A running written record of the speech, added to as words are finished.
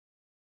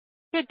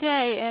Good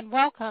day, and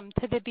welcome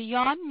to the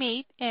Beyond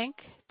Meat, Inc.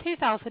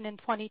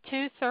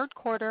 2022 third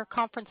quarter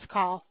conference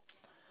call.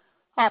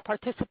 All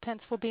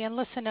participants will be in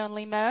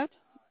listen-only mode.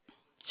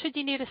 Should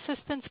you need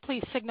assistance,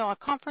 please signal a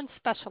conference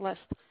specialist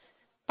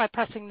by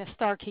pressing the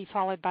star key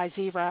followed by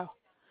 0.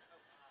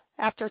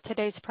 After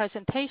today's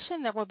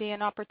presentation, there will be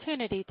an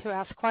opportunity to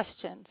ask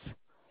questions.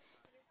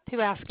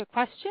 To ask a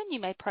question, you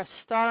may press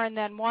star and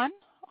then 1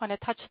 on a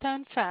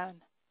touch-tone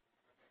phone.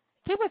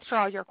 To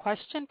withdraw your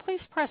question,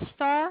 please press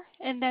star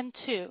and then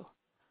 2.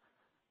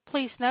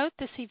 Please note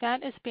this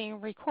event is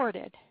being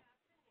recorded.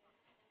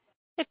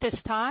 At this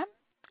time,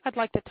 I'd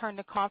like to turn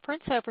the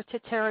conference over to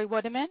Teri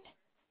Witteman,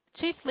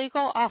 Chief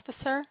Legal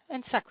Officer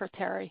and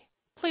Secretary.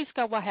 Please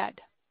go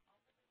ahead.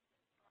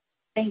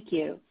 Thank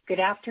you. Good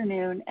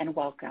afternoon and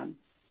welcome.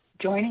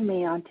 Joining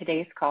me on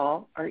today's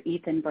call are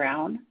Ethan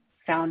Brown,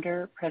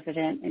 Founder,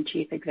 President, and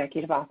Chief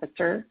Executive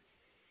Officer,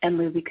 and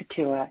Lubi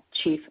Kutua,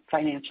 Chief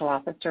Financial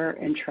Officer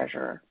and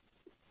Treasurer.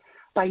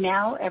 By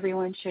now,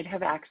 everyone should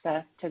have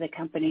access to the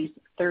company's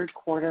third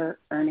quarter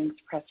earnings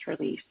press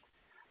release,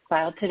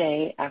 filed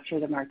today after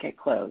the market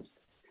closed.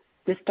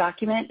 This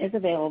document is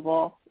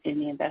available in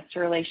the Investor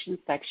Relations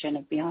section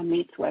of Beyond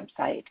Meat's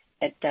website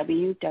at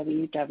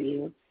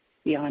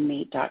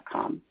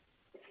www.beyondmeat.com.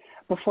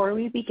 Before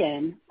we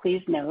begin,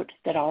 please note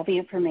that all the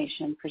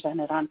information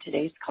presented on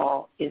today's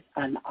call is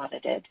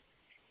unaudited.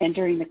 And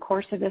during the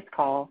course of this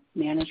call,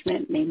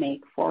 management may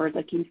make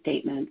forward-looking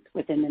statements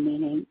within the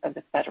meaning of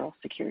the federal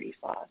securities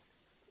laws.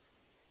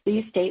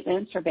 These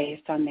statements are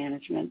based on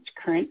management's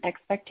current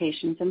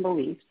expectations and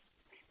beliefs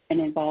and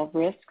involve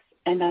risks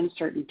and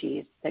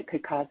uncertainties that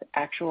could cause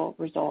actual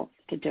results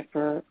to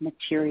differ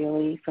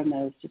materially from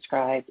those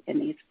described in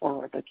these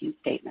forward-looking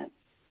statements.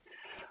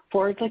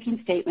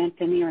 Forward-looking statements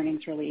in the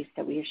earnings release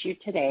that we issued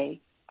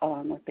today,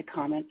 along with the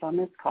comments on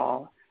this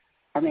call,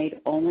 are made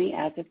only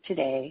as of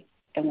today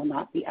and will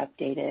not be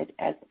updated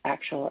as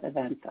actual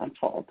events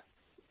unfold.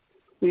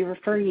 We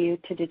refer you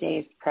to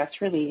today's press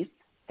release,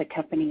 the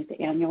company's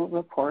annual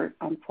report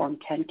on Form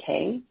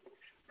 10-K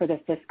for the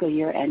fiscal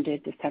year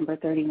ended December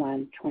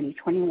 31,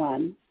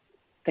 2021,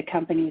 the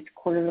company's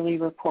quarterly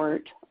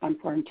report on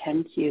Form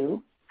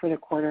 10-Q for the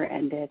quarter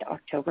ended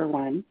October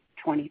 1,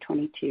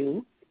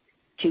 2022,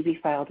 to be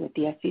filed with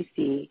the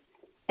SEC,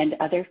 and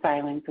other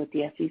filings with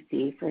the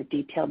SEC for a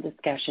detailed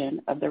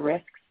discussion of the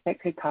risks that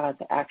could cause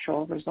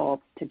actual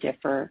results to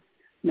differ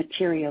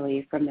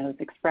materially from those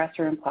expressed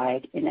or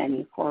implied in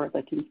any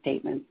forward-looking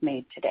statements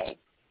made today.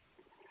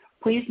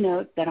 Please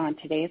note that on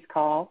today's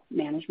call,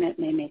 management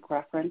may make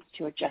reference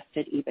to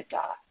adjusted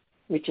EBITDA,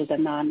 which is a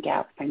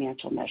non-GAAP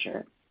financial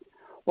measure.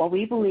 While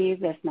we believe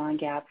this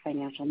non-GAAP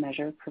financial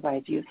measure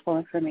provides useful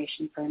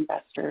information for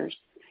investors,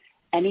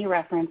 any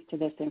reference to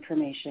this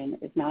information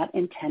is not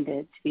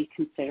intended to be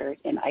considered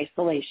in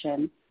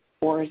isolation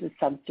or as a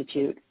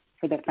substitute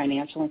for the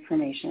financial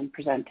information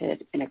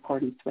presented in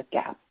accordance with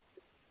GAAP.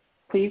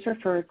 Please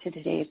refer to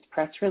today's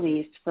press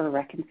release for a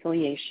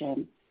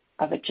reconciliation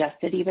of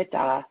adjusted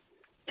EBITDA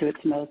to its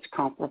most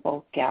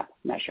comparable GAAP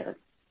measure.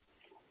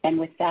 And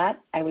with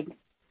that, I would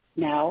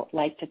now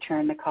like to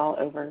turn the call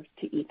over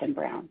to Ethan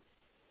Brown.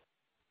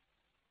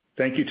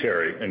 Thank you,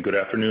 Teri, and good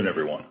afternoon,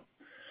 everyone.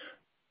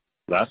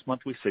 Last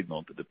month, we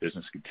signaled that the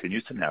business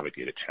continues to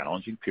navigate a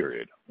challenging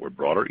period where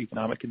broader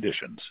economic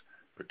conditions,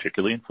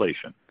 particularly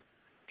inflation,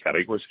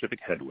 category-specific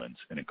headwinds,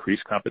 and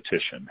increased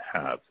competition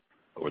have,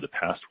 over the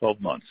past 12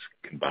 months,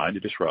 combined to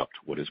disrupt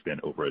what has been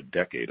over a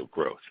decade of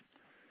growth.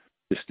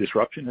 This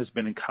disruption has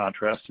been in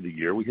contrast to the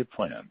year we had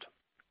planned,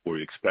 where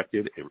we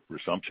expected a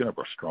resumption of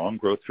our strong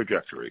growth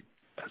trajectory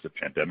as the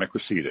pandemic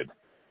receded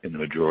in the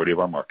majority of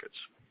our markets.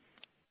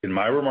 In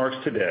my remarks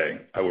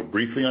today, I will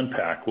briefly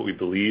unpack what we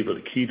believe are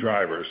the key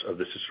drivers of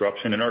this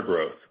disruption in our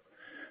growth,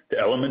 the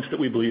elements that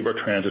we believe are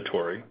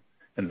transitory,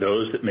 and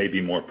those that may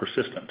be more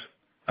persistent.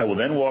 I will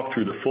then walk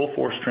through the full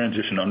force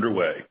transition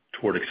underway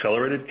toward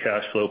accelerated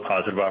cash flow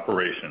positive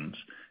operations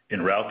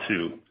en route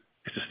to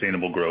a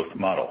sustainable growth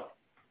model.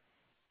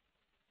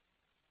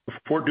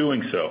 Before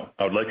doing so,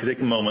 I would like to take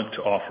a moment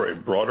to offer a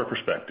broader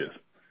perspective.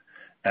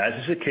 As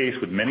is the case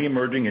with many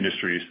emerging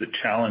industries that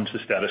challenge the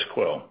status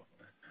quo,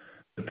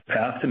 the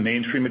path to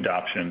mainstream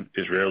adoption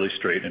is rarely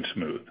straight and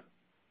smooth.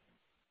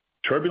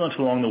 Turbulence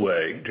along the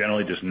way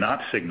generally does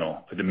not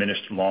signal a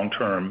diminished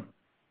long-term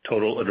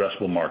total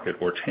addressable market,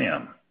 or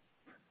TAM.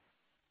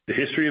 The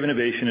history of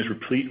innovation is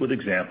replete with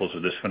examples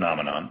of this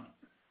phenomenon,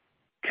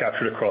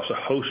 captured across a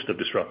host of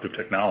disruptive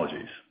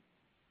technologies.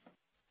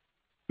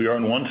 We are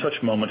in one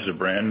such moment as a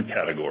brand and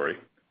category,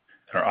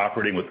 and are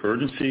operating with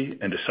urgency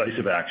and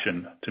decisive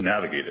action to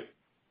navigate it.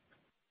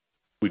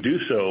 We do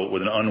so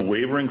with an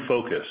unwavering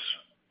focus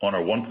on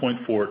our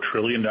 $1.4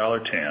 trillion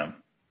TAM,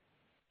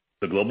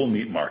 the global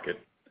meat market,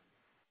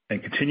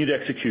 and continued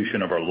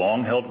execution of our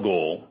long-held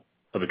goal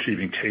of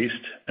achieving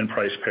taste and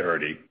price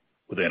parity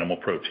with animal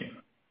protein.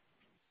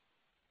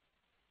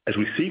 As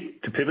we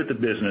seek to pivot the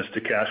business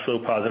to cash flow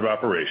positive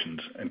operations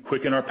and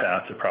quicken our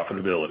path to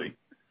profitability,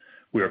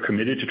 we are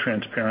committed to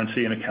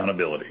transparency and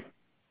accountability.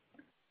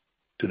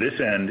 To this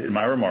end, in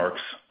my remarks,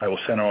 I will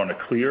center on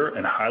a clear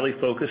and highly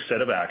focused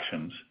set of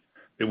actions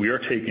that we are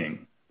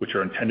taking, which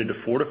are intended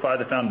to fortify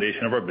the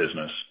foundation of our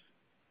business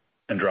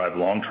and drive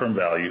long-term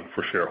value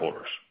for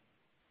shareholders.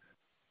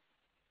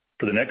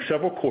 For the next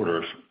several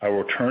quarters, I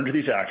will return to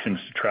these actions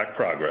to track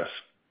progress,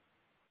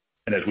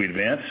 and as we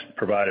advance,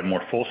 provide a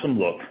more fulsome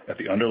look at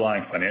the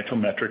underlying financial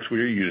metrics we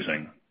are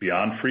using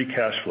beyond free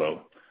cash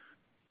flow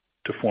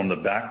to form the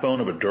backbone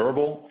of a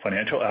durable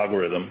financial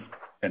algorithm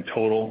and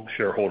total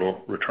shareholder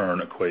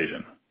return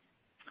equation.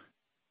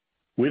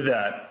 With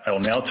that, I will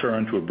now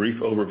turn to a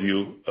brief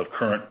overview of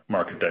current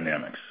market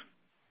dynamics.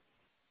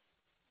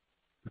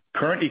 The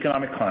current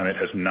economic climate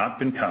has not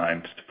been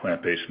kind to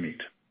plant-based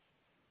meat.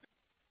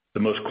 The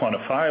most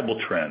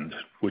quantifiable trend,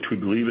 which we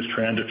believe is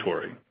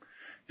transitory,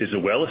 is a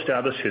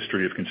well-established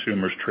history of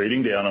consumers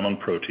trading down among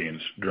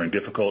proteins during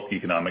difficult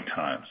economic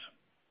times.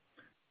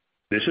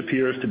 This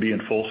appears to be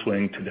in full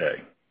swing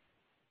today.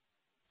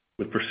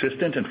 With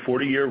persistent and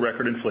 40-year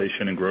record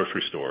inflation in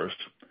grocery stores,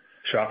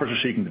 shoppers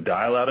are seeking to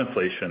dial out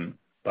inflation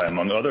by,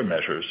 among other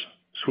measures,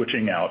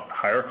 switching out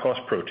higher-cost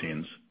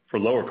proteins for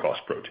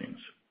lower-cost proteins.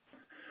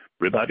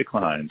 Ribeye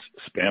declines,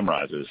 Spam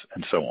rises,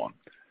 and so on.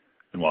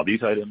 And while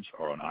these items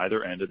are on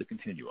either end of the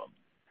continuum,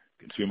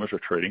 consumers are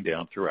trading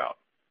down throughout,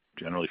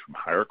 generally from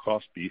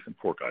higher-cost beef and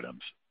pork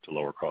items to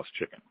lower-cost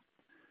chicken.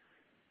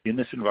 In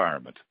this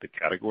environment, the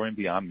category and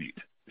Beyond Meat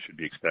should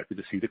be expected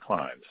to see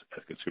declines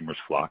as consumers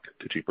flock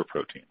to cheaper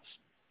proteins.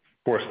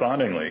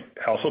 Correspondingly,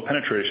 household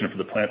penetration for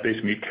the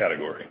plant-based meat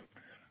category,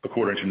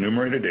 according to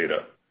Numerator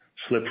data,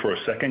 slipped for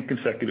a second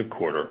consecutive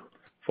quarter,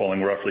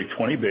 falling roughly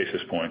 20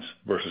 basis points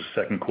versus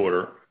the second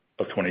quarter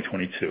of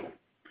 2022.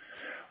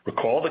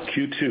 Recall that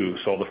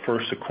Q2 saw the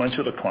first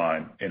sequential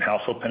decline in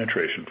household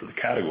penetration for the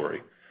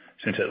category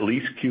since at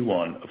least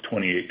Q1 of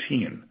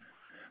 2018,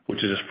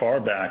 which is as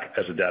far back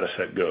as the data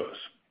set goes.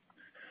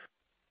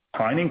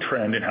 Declining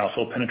trend in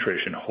household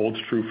penetration holds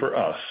true for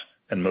us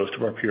and most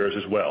of our peers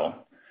as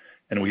well,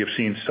 and we have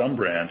seen some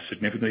brands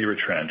significantly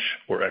retrench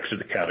or exit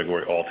the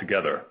category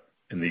altogether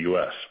in the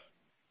U.S.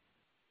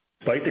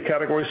 Despite the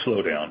category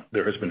slowdown,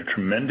 there has been a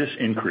tremendous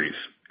increase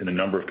in the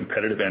number of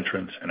competitive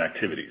entrants and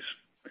activities.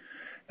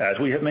 As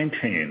we have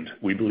maintained,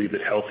 we believe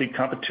that healthy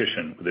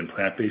competition within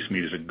plant-based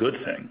meat is a good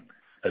thing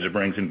as it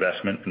brings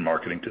investment and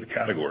marketing to the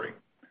category.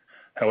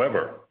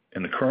 However,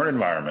 in the current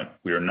environment,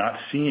 we are not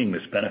seeing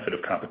this benefit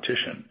of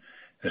competition.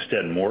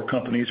 Instead, more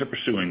companies are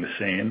pursuing the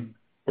same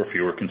or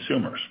fewer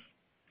consumers.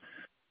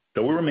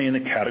 Though we remain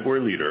the category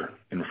leader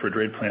in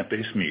refrigerated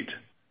plant-based meat,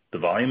 the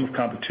volume of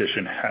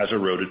competition has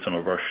eroded some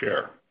of our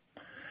share.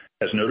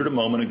 As noted a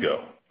moment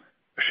ago,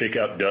 a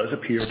shakeout does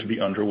appear to be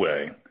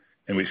underway,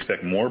 and we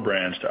expect more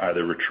brands to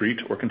either retreat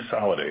or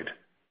consolidate,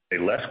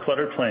 a less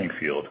cluttered playing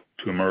field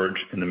to emerge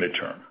in the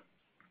midterm.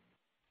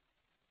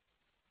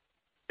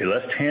 A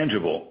less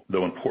tangible,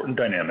 though important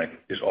dynamic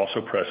is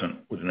also present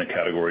within the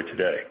category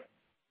today.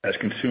 As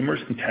consumers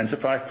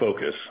intensify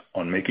focus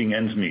on making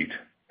ends meet,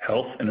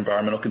 health and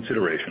environmental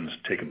considerations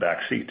take a back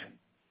seat.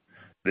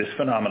 This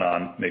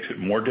phenomenon makes it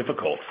more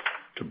difficult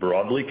to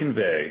broadly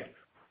convey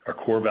our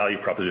core value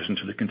proposition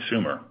to the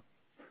consumer,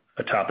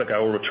 a topic I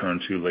will return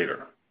to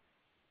later.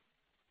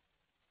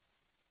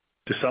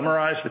 To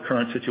summarize the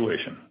current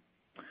situation,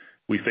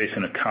 we face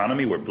an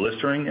economy where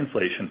blistering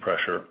inflation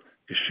pressure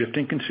is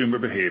shifting consumer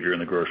behavior in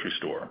the grocery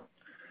store,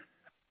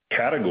 a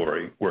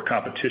category where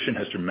competition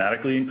has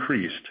dramatically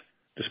increased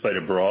despite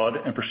a broad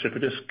and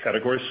precipitous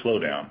category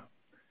slowdown,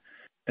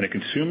 and a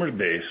consumer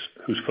base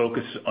whose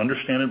focus is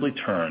understandably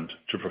turned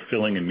to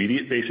fulfilling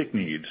immediate basic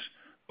needs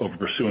over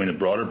pursuing the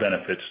broader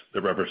benefits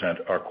that represent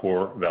our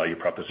core value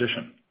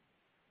proposition.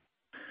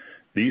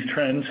 These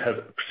trends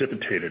have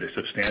precipitated a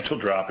substantial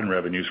drop in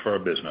revenues for our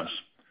business,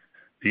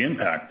 the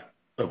impact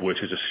of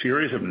which is a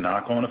series of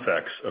knock-on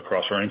effects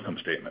across our income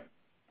statement.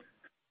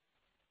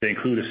 They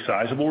include a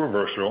sizable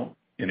reversal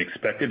in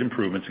expected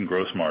improvements in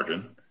gross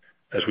margin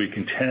as we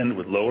contend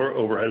with lower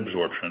overhead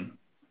absorption,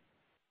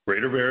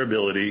 greater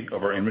variability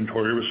of our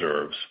inventory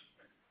reserves,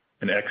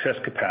 and excess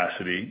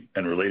capacity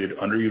and related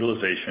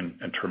underutilization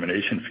and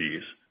termination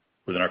fees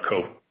within our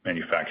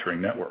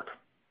co-manufacturing network.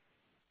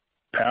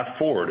 The path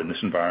forward in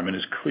this environment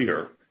is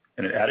clear,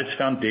 and at its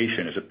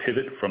foundation is a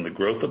pivot from the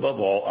growth above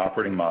all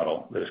operating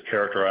model that has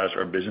characterized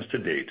our business to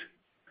date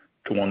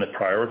to one that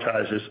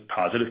prioritizes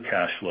positive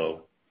cash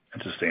flow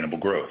and sustainable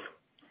growth.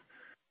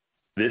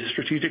 This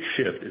strategic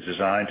shift is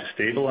designed to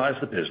stabilize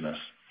the business,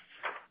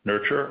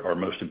 nurture our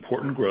most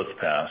important growth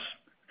paths,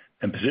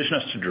 and position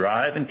us to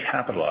drive and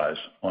capitalize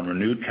on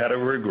renewed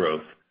category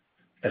growth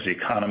as the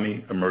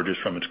economy emerges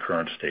from its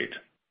current state.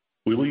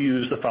 We will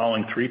use the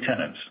following three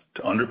tenets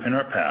to underpin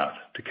our path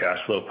to cash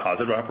flow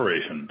positive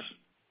operations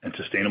and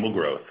sustainable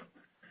growth,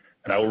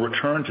 and I will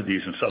return to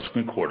these in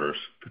subsequent quarters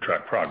to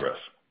track progress.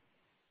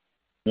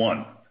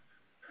 1,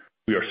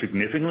 we are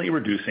significantly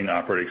reducing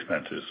operating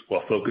expenses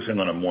while focusing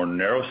on a more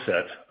narrow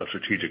set of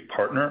strategic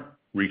partner,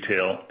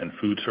 retail, and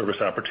food service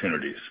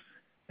opportunities,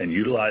 and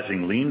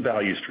utilizing lean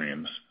value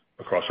streams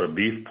across our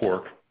beef,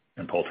 pork,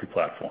 and poultry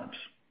platforms.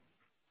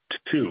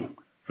 2,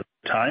 for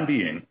the time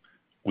being,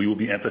 we will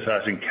be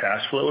emphasizing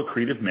cash flow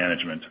accretive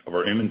management of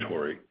our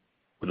inventory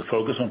with a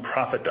focus on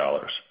profit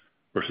dollars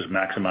versus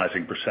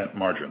maximizing percent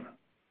margin.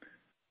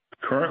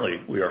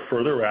 Currently, we are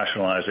further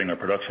rationalizing our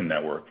production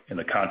network in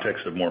the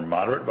context of more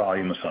moderate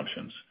volume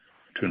assumptions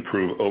to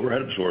improve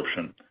overhead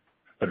absorption,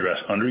 address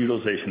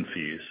underutilization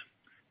fees,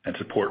 and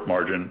support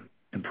margin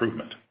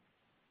improvement.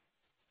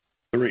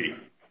 3,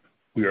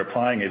 we are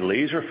applying a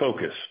laser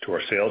focus to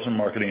our sales and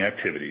marketing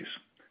activities,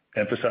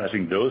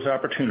 emphasizing those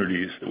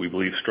opportunities that we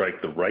believe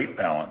strike the right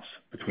balance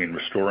between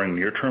restoring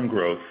near-term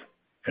growth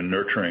and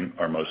nurturing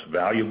our most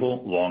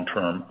valuable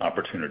long-term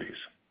opportunities.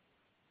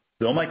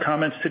 Though my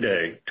comments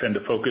today tend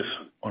to focus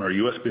on our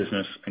U.S.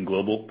 business and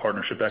global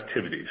partnership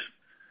activities,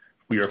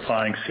 we are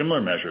applying similar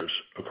measures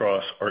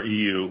across our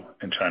EU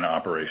and China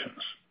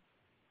operations.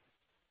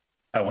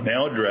 I will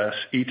now address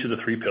each of the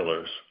 3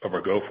 pillars of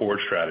our go-forward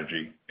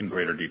strategy in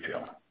greater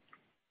detail.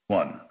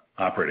 1,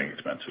 operating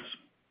expenses.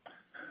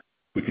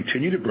 We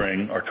continue to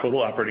bring our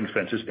total operating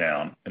expenses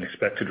down and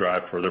expect to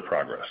drive further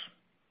progress.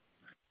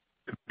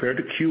 Compared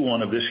to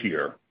Q1 of this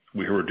year,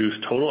 we have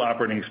reduced total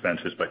operating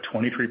expenses by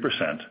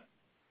 23%,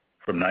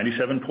 from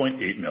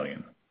 $97.8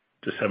 million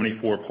to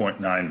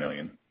 $74.9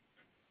 million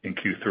in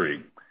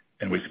Q3,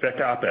 and we expect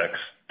OpEx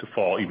to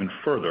fall even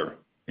further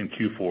in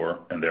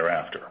Q4 and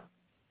thereafter.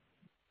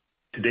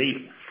 To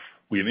date,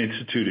 we have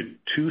instituted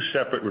 2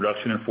 separate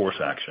reduction in force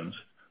actions,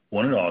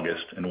 one in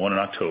August and one in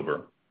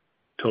October,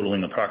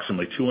 totaling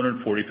approximately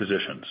 240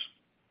 positions.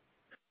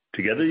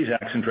 Together, these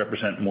actions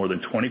represent more than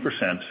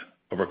 20%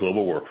 of our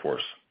global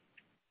workforce.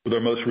 With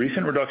our most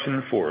recent reduction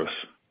in force,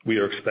 we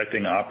are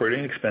expecting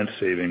operating expense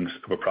savings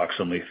of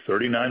approximately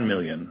 $39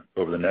 million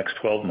over the next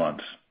 12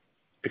 months,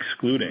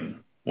 excluding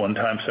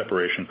one-time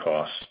separation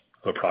costs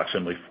of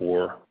approximately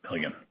 $4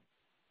 million.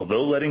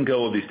 Although letting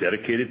go of these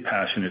dedicated,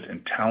 passionate,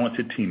 and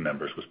talented team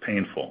members was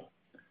painful,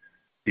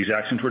 these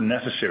actions were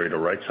necessary to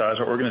right-size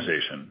our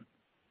organization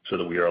so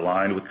that we are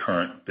aligned with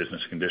current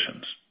business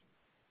conditions.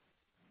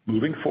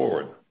 Moving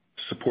forward,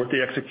 to support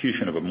the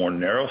execution of a more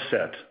narrow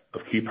set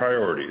of key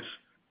priorities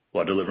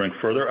while delivering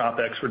further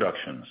OpEx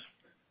reductions,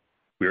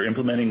 we are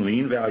implementing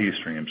lean value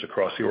streams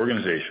across the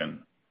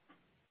organization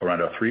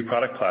around our 3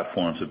 product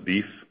platforms of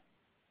beef,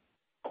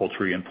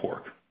 poultry, and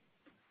pork.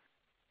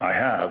 I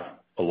have,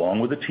 along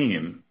with the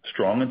team,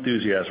 strong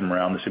enthusiasm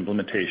around this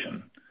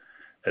implementation,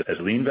 as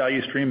lean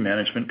value stream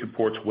management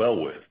comports well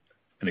with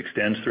and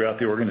extends throughout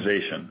the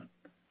organization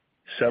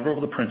several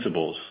of the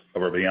principles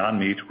of our Beyond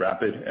Meat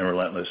Rapid and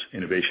Relentless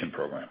Innovation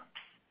Program.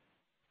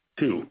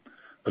 2,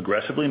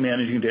 aggressively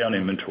managing down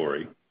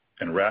inventory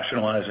and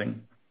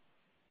rationalizing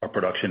our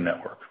production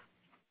network.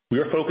 We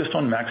are focused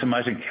on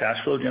maximizing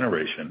cash flow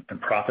generation and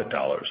profit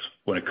dollars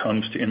when it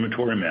comes to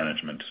inventory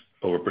management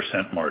over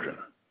percent margin.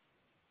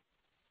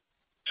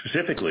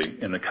 Specifically,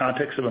 in the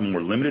context of a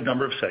more limited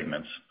number of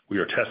segments, we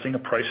are testing a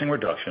pricing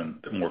reduction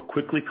that more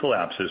quickly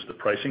collapses the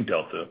pricing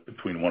delta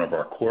between one of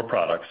our core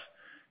products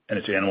and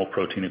its animal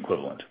protein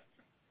equivalent.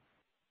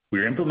 We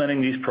are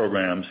implementing these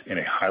programs in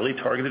a highly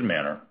targeted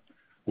manner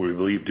where we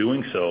believe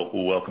doing so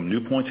will welcome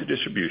new points of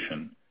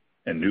distribution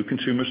and new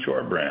consumers to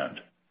our brand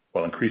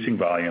while increasing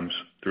volumes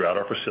throughout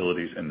our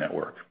facilities and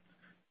network.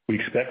 We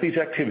expect these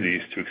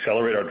activities to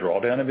accelerate our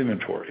drawdown of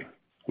inventory,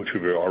 which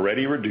we have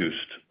already reduced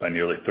by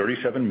nearly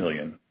 $37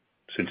 million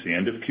since the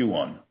end of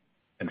Q1,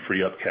 and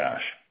free up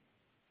cash.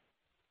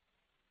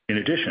 In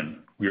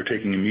addition, we are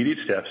taking immediate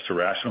steps to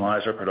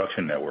rationalize our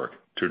production network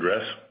to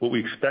address what we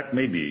expect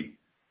may be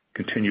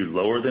continued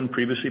lower than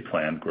previously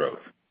planned growth.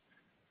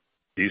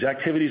 These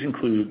activities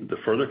include the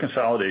further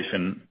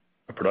consolidation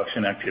of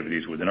production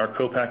activities within our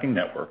co-packing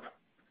network,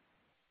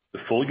 the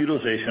full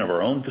utilization of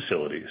our own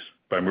facilities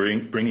by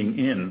bringing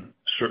in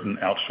certain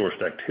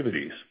outsourced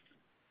activities,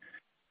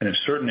 and in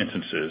certain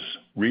instances,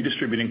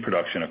 redistributing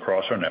production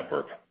across our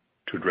network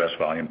to address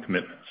volume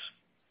commitments.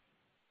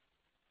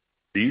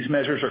 These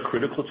measures are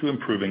critical to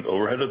improving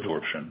overhead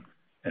absorption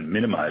and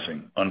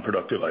minimizing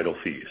unproductive idle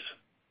fees.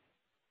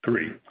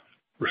 3,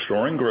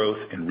 restoring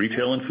growth in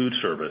retail and food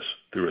service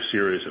through a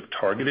series of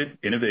targeted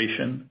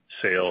innovation,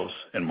 sales,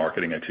 and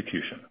marketing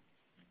execution.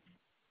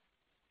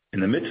 In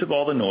the midst of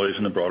all the noise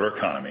in the broader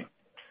economy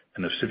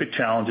and the specific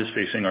challenges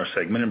facing our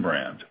segment and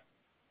brand,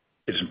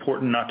 it is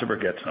important not to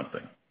forget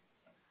something.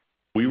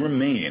 We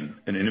remain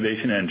an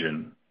innovation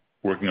engine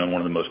working on one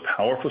of the most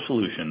powerful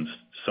solutions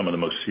to some of the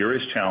most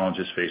serious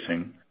challenges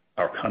facing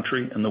our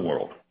country and the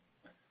world.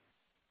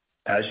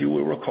 As you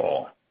will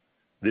recall,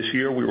 this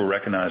year we were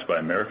recognized by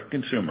American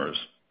consumers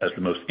as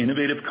the most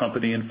innovative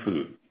company in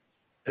food,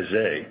 as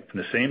they, in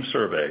the same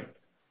survey,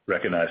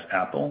 recognized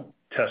Apple,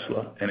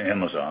 Tesla, and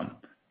Amazon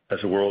as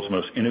the world's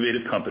most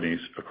innovative companies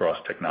across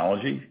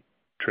technology,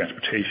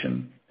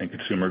 transportation, and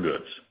consumer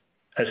goods.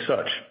 As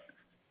such,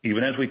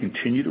 even as we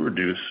continue to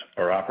reduce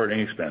our operating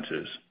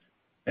expenses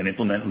and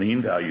implement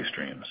lean value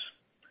streams,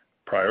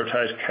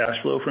 prioritize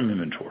cash flow from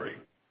inventory,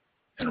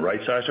 and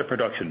right-size our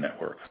production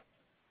network,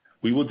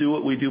 we will do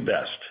what we do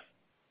best,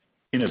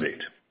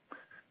 innovate,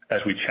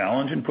 as we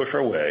challenge and push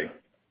our way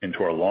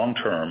into our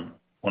long-term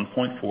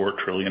 $1.4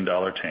 trillion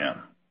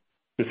TAM.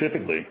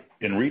 Specifically,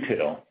 in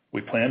retail,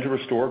 we plan to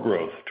restore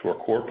growth to our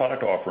core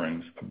product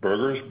offerings of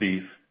burgers,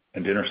 beef,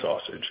 and dinner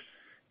sausage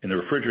in the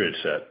refrigerated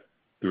set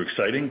through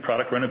exciting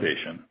product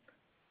renovation,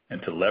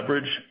 and to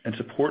leverage and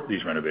support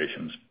these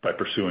renovations by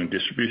pursuing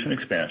distribution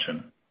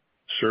expansion,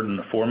 certain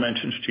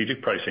aforementioned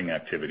strategic pricing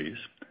activities,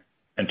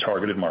 and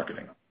targeted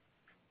marketing.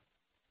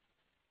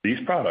 These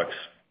products,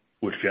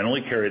 which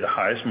generally carry the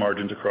highest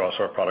margins across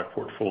our product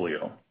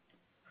portfolio,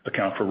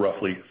 account for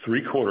roughly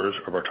 3/4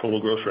 of our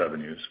total gross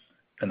revenues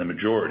and the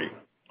majority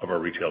of our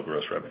retail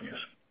gross revenues.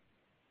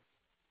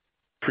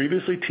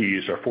 Previously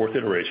teased our fourth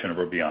iteration of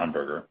our Beyond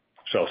Burger,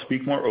 so I'll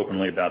speak more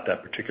openly about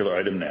that particular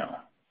item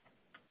now.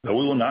 Though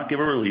we will not give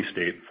a release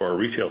date for our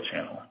retail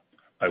channel,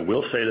 I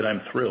will say that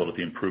I'm thrilled at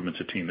the improvements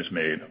the team has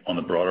made on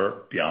the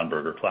broader Beyond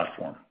Burger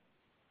platform.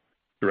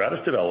 Throughout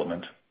its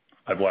development,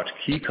 I've watched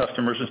key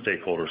customers and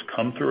stakeholders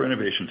come through our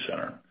innovation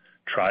center,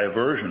 try a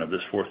version of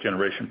this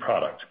fourth-generation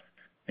product,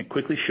 and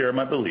quickly share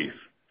my belief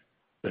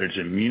that it's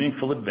a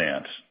meaningful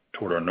advance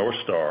toward our North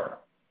Star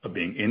of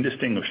being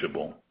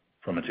indistinguishable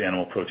from its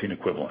animal protein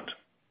equivalent.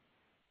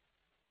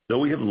 Though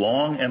we have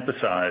long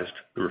emphasized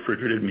the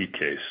refrigerated meat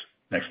case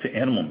next to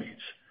animal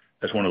meats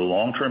as one of the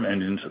long-term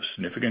engines of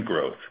significant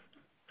growth,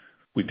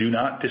 we do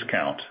not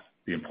discount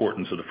the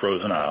importance of the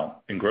frozen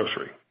aisle in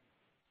grocery.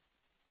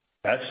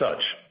 As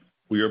such,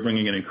 we are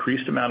bringing an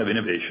increased amount of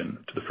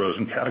innovation to the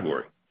frozen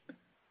category.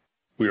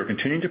 We are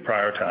continuing to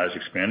prioritize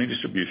expanding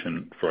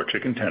distribution for our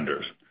chicken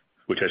tenders,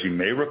 which, as you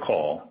may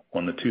recall,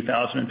 won the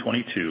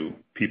 2022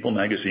 People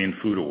Magazine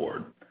Food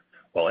Award,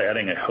 while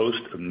adding a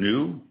host of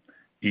new,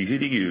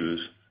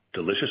 easy-to-use,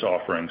 delicious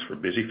offerings for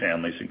busy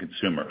families and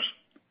consumers.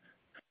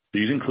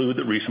 These include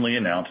the recently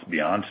announced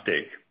Beyond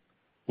Steak,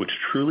 which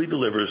truly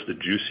delivers the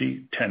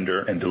juicy,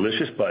 tender, and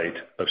delicious bite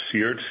of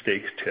seared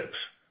steak tips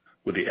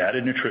with the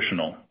added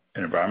nutritional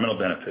and environmental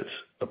benefits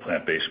of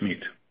plant-based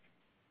meat.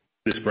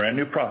 This brand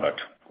new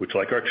product, which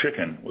like our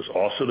chicken was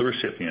also the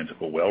recipient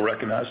of a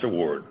well-recognized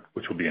award,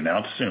 which will be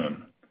announced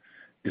soon,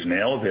 is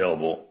now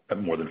available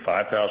at more than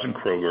 5,000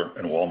 Kroger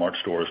and Walmart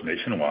stores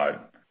nationwide,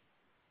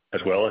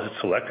 as well as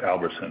at select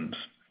Albertsons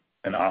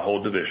and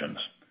Ahold divisions,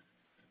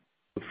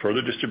 with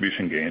further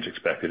distribution gains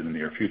expected in the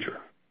near future.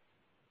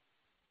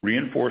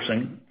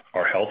 Reinforcing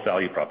our health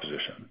value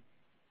proposition,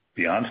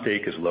 Beyond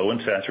Steak is low in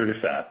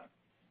saturated fat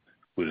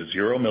with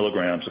 0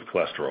 milligrams of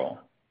cholesterol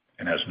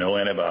and has no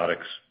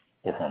antibiotics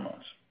or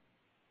hormones.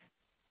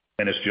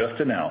 And as just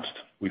announced,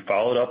 we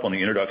followed up on the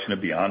introduction of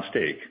Beyond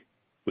Steak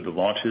with the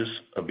launches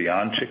of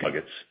Beyond Chicken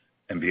Nuggets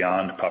and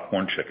Beyond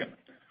Popcorn Chicken,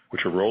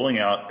 which are rolling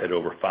out at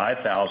over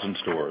 5,000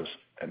 stores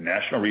at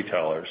national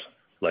retailers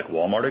like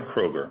Walmart and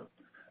Kroger,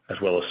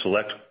 as well as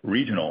select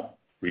regional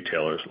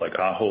retailers like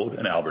Ahold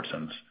and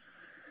Albertsons,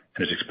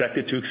 and is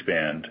expected to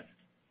expand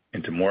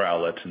into more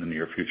outlets in the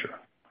near future.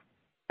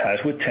 As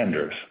with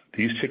tenders,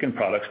 these chicken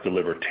products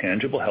deliver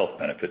tangible health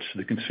benefits to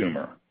the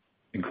consumer,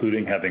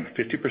 including having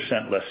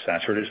 50% less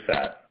saturated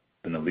fat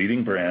than the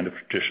leading brand of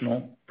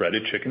traditional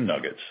breaded chicken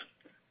nuggets,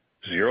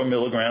 0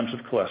 milligrams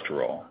of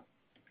cholesterol,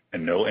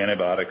 and no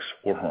antibiotics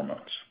or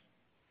hormones.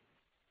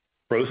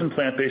 Frozen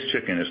plant-based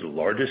chicken is the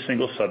largest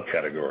single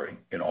subcategory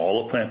in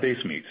all of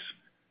plant-based meats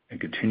and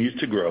continues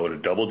to grow at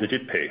a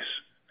double-digit pace,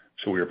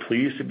 so we are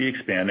pleased to be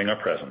expanding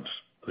our presence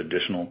with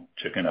additional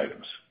chicken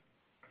items.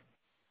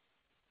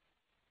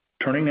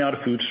 Turning now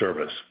to food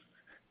service.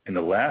 In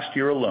the last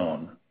year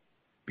alone,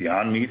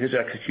 Beyond Meat has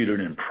executed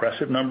an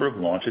impressive number of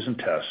launches and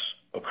tests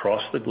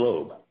across the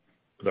globe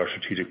with our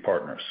strategic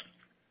partners.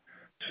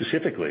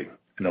 Specifically,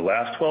 in the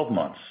last 12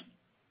 months,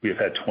 we have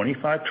had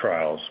 25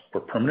 trials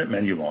or permanent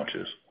menu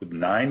launches with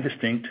 9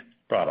 distinct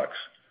products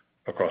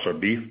across our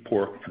beef,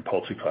 pork, and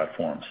poultry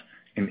platforms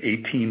in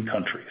 18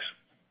 countries.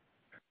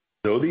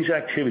 Though these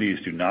activities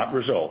do not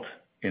result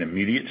in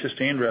immediate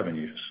sustained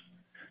revenues,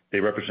 they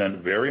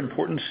represent very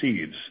important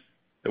seeds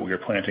that we are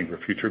planting for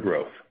future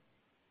growth.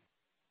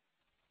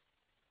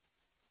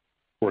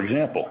 For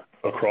example,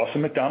 across the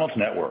McDonald's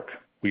network,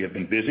 we have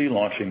been busy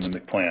launching the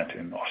McPlant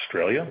in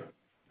Australia,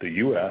 the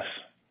US,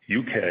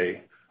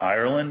 UK,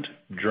 Ireland,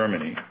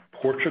 Germany,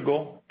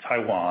 Portugal,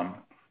 Taiwan,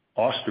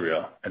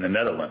 Austria, and the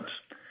Netherlands.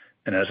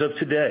 And as of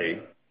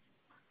today,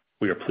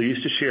 we are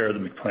pleased to share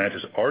that McPlant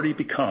has already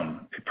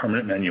become a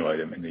permanent menu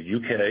item in the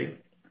UK,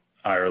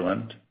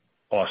 Ireland,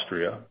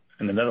 Austria,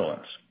 and the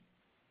Netherlands.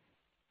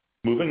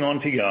 Moving on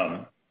to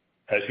Yum,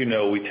 as you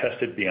know, we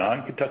tested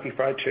Beyond Kentucky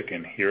Fried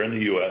Chicken here in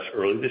the U.S.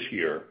 early this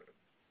year,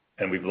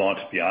 and we've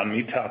launched Beyond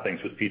Meat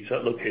toppings with Pizza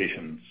Hut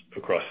locations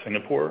across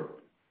Singapore,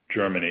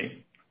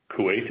 Germany,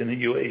 Kuwait and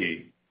the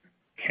UAE,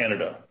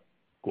 Canada,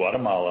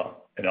 Guatemala,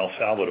 and El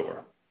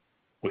Salvador,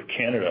 with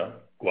Canada,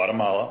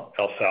 Guatemala,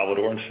 El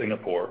Salvador, and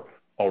Singapore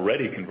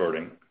already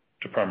converting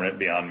to permanent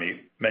Beyond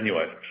Meat menu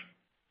items.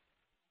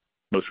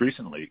 Most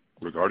recently,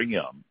 regarding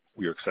Yum,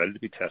 we are excited to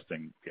be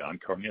testing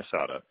Beyond Carne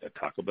Asada at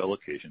Taco Bell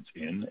locations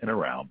in and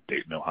around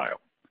Dayton, Ohio.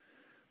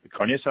 The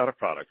Carne Asada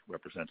product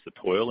represents the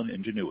toil and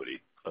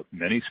ingenuity of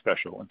many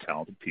special and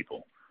talented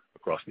people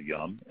across the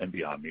Yum and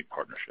Beyond Meat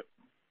partnership.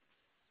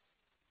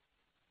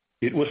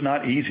 It was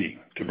not easy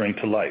to bring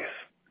to life,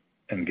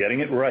 and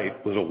getting it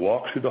right was a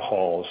walk through the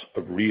halls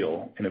of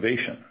real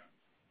innovation,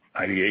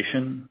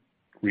 ideation,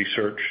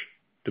 research,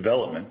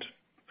 development,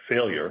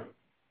 failure,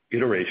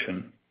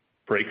 iteration,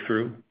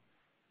 breakthrough,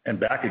 and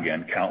back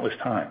again countless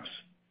times,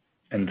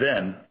 and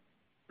then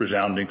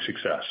resounding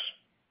success.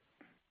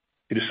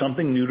 It is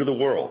something new to the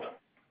world,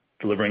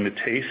 delivering the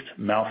taste,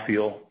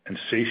 mouthfeel, and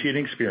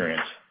satiating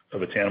experience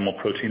of its animal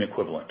protein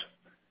equivalent.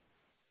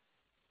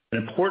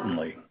 And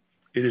importantly,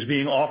 it is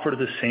being offered at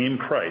the same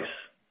price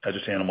as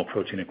its animal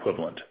protein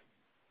equivalent.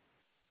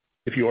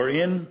 If you are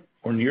in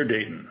or near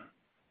Dayton,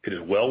 it is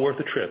well worth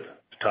a trip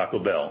to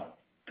Taco Bell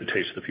to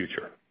taste the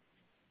future.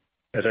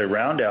 As I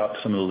round out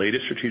some of the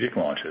latest strategic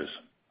launches,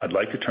 I'd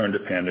like to turn to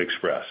Panda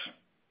Express.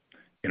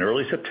 In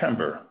early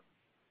September,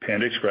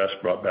 Panda Express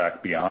brought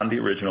back beyond the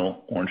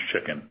original orange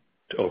chicken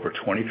to over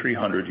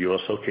 2,300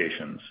 U.S.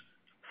 locations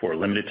for a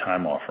limited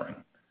time offering,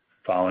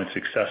 following a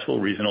successful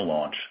regional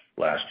launch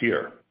last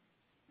year.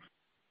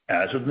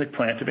 As with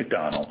McPlant at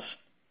McDonald's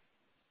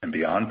and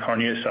Beyond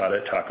Carne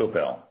Asada at Taco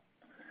Bell,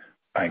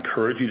 I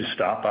encourage you to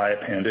stop by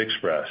a Panda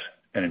Express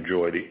and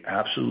enjoy the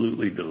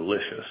absolutely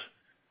delicious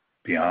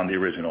Beyond the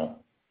original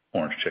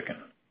orange chicken.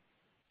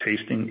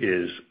 Tasting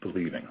is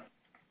believing.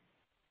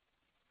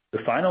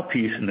 The final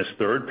piece in this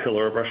third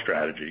pillar of our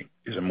strategy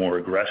is a more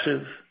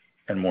aggressive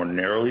and more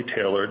narrowly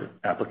tailored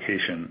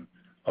application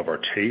of our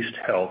taste,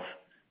 health,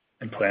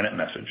 and planet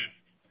message,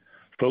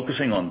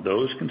 focusing on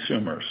those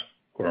consumers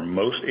who are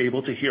most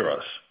able to hear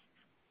us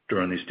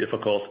during these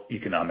difficult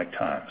economic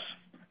times.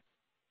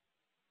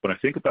 When I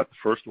think about the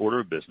first order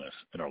of business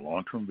in our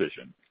long-term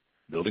vision,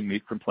 building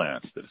meat from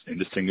plants that is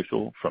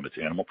indistinguishable from its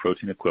animal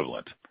protein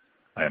equivalent,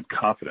 I am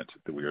confident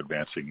that we are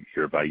advancing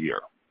year by year.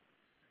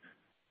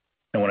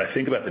 And when I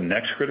think about the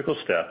next critical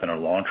step in our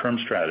long-term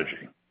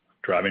strategy,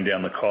 driving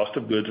down the cost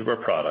of goods of our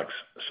products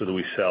so that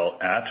we sell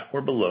at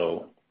or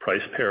below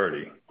price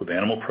parity with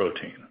animal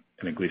protein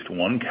in at least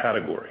one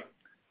category,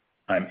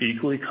 I am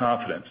equally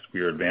confident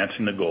we are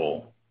advancing the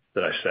goal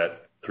that I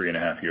set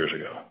 3.5 years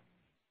ago.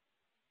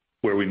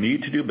 Where we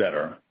need to do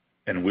better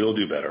and will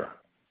do better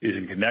is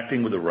in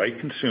connecting with the right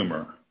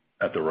consumer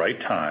at the right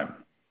time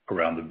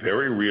around the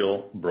very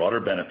real broader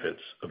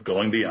benefits of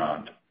going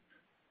beyond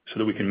so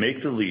that we can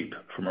make the leap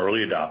from early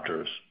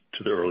adopters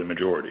to the early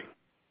majority.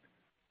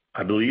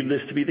 I believe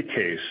this to be the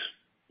case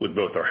with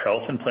both our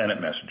health and planet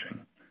messaging,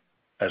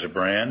 as a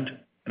brand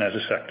and as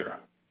a sector.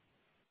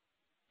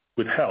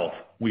 With health,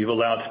 we've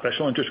allowed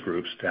special interest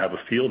groups to have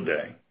a field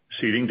day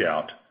seeding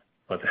doubt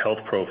about the health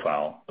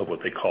profile of what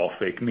they call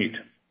fake meat.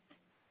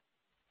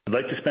 I'd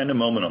like to spend a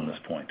moment on this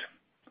point.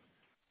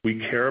 We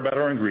care about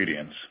our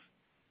ingredients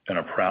and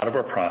are proud of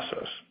our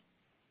process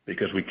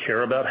because we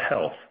care about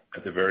health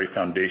at the very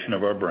foundation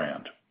of our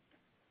brand.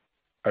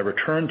 I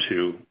return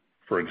to,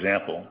 for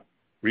example,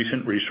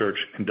 recent research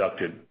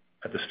conducted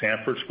at the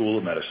Stanford School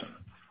of Medicine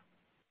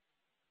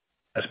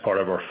as part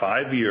of our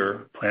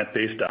 5-year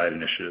plant-based diet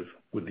initiative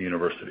with the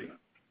university.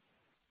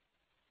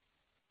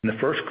 In the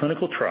first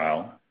clinical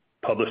trial,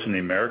 published in the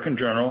American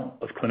Journal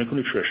of Clinical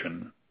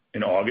Nutrition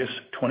in August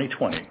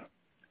 2020,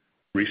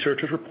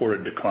 researchers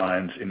reported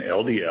declines in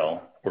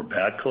LDL, or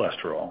bad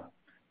cholesterol,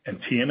 and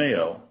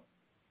TMAO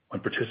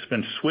when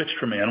participants switched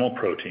from animal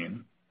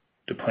protein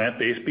to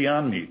plant-based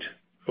Beyond Meat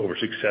over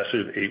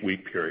successive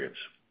 8-week periods.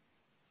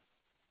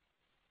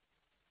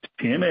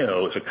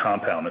 TMAO is a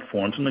compound that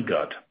forms in the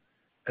gut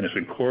and has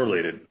been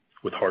correlated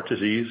with heart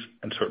disease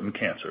and certain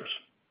cancers.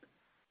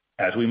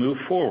 As we move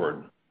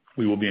forward,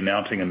 we will be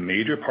announcing a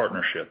major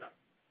partnership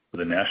with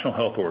the National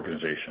Health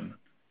Organization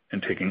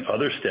and taking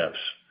other steps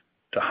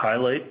to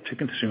highlight to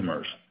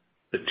consumers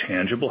the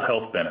tangible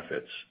health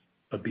benefits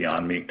of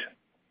Beyond Meat.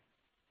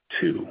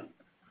 2,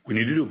 we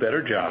need to do a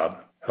better job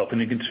helping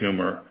the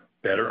consumer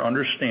better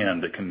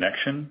understand the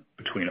connection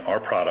between our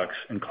products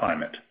and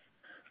climate.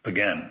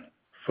 Again,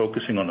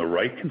 focusing on the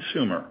right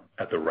consumer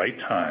at the right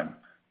time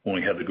when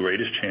we have the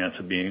greatest chance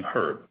of being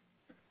heard.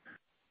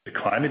 The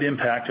climate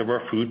impact of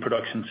our food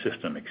production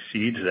system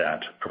exceeds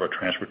that of our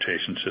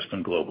transportation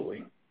system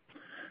globally.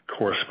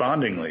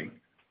 Correspondingly,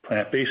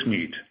 plant-based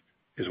meat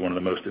is one of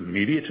the most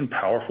immediate and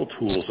powerful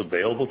tools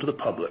available to the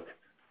public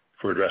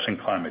for addressing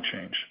climate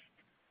change.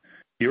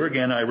 Here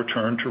again, I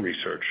return to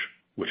research,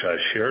 which I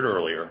shared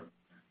earlier,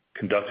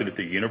 conducted at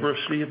the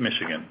University of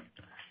Michigan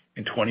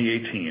in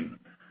 2018,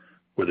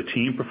 where the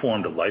team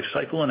performed a life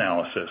cycle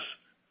analysis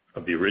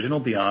of the original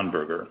Beyond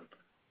Burger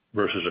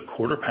versus a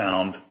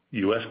quarter-pound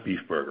U.S. beef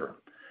burger,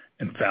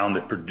 and found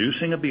that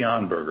producing a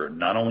Beyond Burger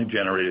not only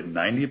generated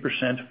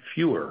 90%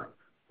 fewer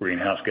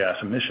greenhouse gas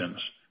emissions,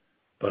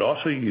 but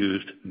also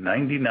used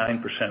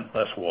 99%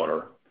 less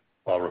water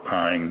while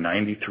requiring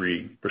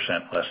 93%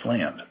 less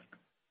land.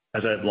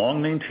 As I've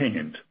long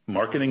maintained,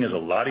 marketing is a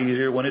lot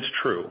easier when it's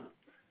true.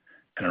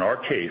 And in our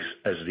case,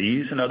 as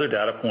these and other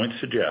data points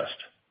suggest,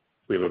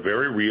 we have a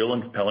very real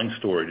and compelling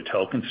story to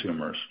tell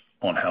consumers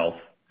on health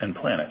and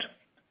planet.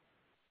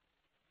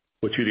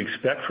 What you'd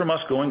expect from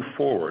us going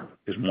forward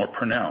is more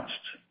pronounced,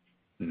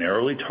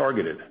 narrowly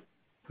targeted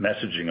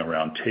messaging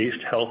around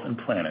taste, health, and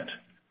planet,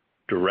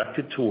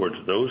 directed towards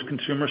those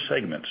consumer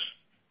segments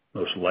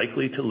most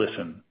likely to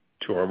listen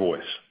to our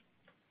voice.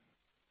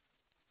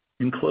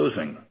 In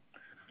closing,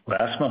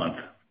 last month,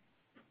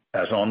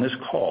 as on this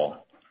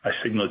call, I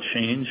signaled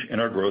change in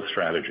our growth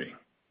strategy.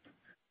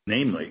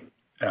 Namely,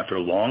 after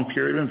a long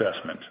period of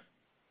investment,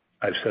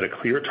 I've set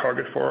a clear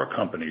target for our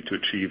company to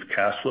achieve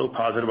cash flow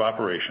positive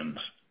operations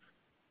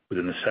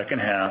within the second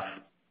half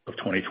of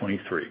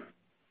 2023.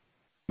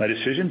 My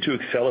decision to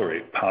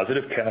accelerate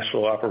positive cash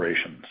flow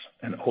operations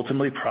and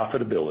ultimately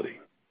profitability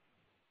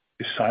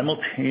is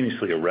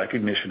simultaneously a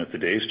recognition of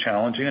today's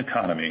challenging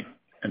economy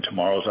and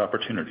tomorrow's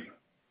opportunity.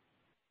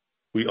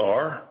 We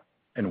are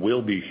and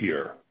will be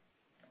here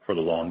for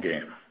the long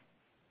game.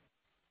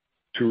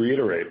 To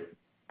reiterate,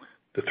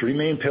 the three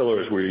main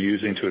pillars we are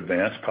using to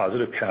advance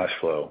positive cash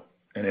flow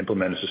and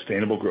implement a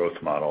sustainable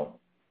growth model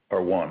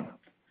are: 1,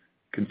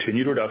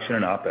 continued reduction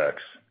in OpEx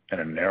and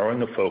a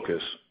narrowing of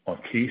focus on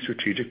key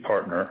strategic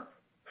partner,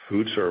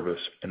 food service,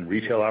 and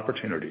retail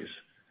opportunities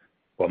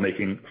while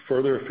making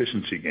further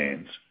efficiency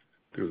gains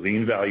through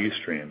lean value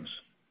streams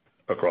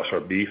across our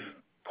beef,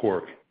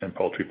 pork, and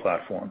poultry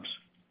platforms.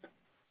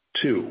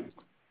 2,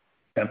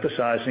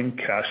 emphasizing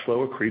cash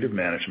flow accretive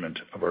management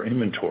of our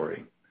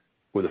inventory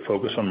with a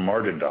focus on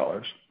margin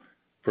dollars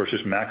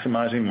versus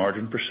maximizing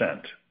margin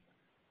percent,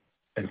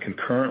 and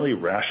concurrently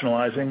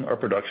rationalizing our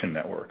production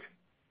network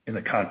in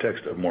the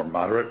context of more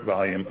moderate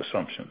volume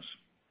assumptions.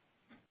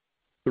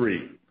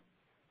 3,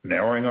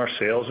 narrowing our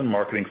sales and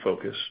marketing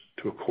focus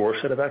to a core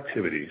set of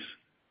activities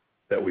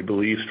that we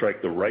believe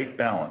strike the right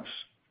balance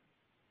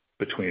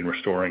between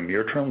restoring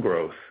near-term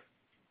growth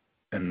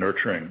and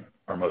nurturing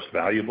our most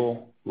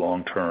valuable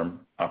long-term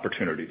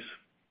opportunities.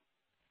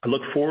 I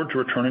look forward to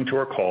returning to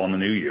our call in the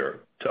new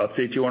year to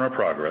update you on our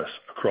progress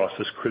across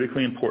this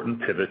critically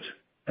important pivot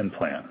and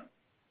plan.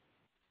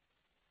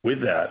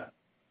 With that,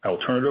 I will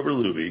turn it over to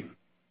Lubi,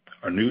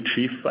 our new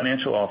Chief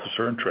Financial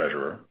Officer and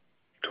Treasurer,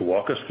 to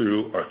walk us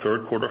through our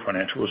third quarter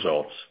financial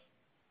results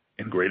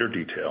in greater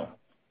detail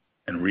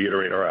and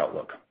reiterate our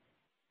outlook.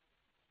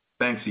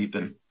 Thanks,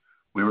 Ethan.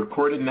 We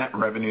recorded net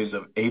revenues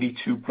of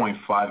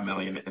 $82.5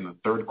 million in the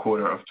third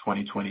quarter of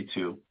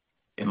 2022,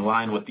 in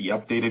line with the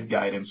updated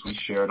guidance we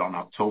shared on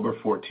October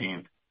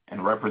 14th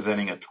and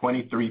representing a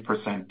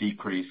 23%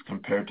 decrease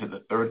compared to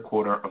the third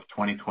quarter of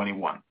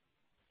 2021.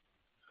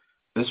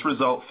 This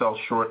result fell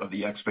short of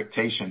the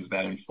expectations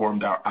that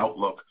informed our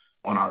outlook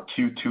on our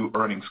Q2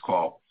 earnings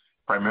call,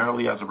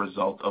 primarily as a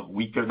result of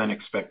weaker than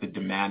expected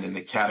demand in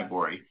the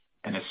category,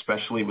 and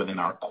especially within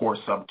our core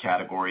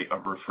subcategory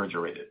of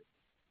refrigerated.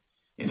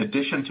 In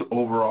addition to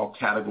overall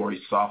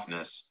category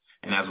softness,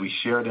 and as we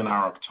shared in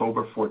our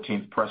October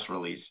 14th press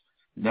release,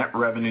 net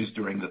revenues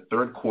during the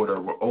third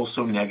quarter were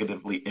also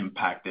negatively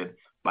impacted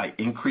by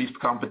increased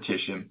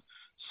competition,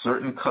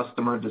 certain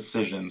customer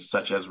decisions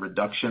such as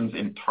reductions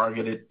in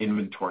targeted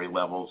inventory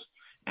levels,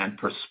 and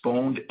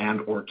postponed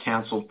and/or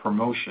canceled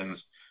promotions,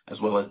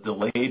 as well as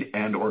delayed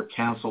and/or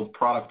canceled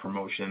product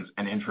promotions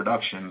and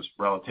introductions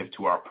relative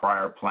to our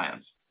prior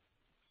plans.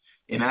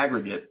 In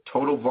aggregate,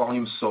 total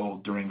volume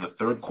sold during the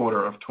third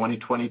quarter of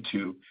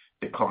 2022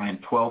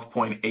 declined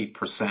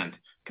 12.8%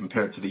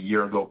 compared to the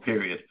year-ago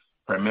period,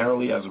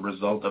 primarily as a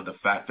result of the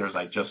factors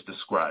I just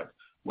described,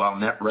 while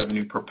net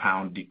revenue per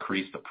pound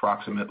decreased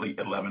approximately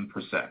 11%.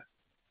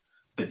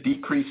 The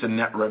decrease in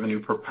net revenue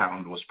per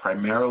pound was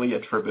primarily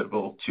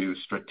attributable to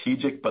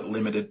strategic but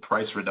limited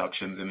price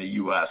reductions in the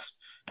U.S.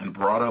 and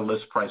broader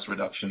list price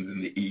reductions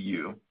in the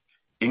EU,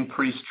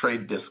 increased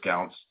trade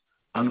discounts,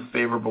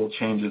 unfavorable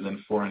changes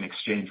in foreign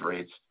exchange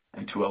rates,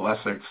 and to a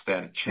lesser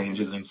extent,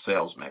 changes in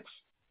sales mix.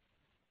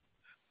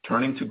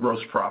 Turning to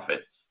gross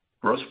profit.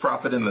 Gross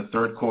profit in the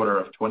third quarter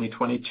of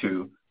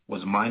 2022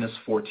 was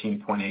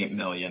 -$14.8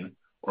 million,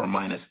 or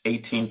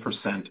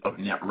 -18% of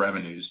net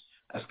revenues,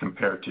 as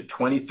compared to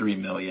 $23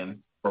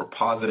 million, or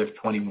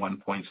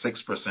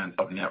 +21.6%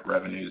 of net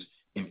revenues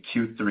in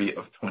Q3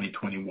 of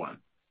 2021.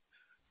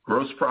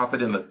 Gross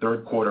profit in the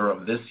third quarter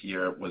of this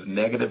year was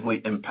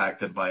negatively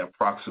impacted by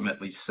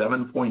approximately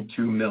 $7.2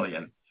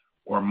 million,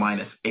 or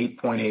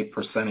 -8.8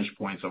 percentage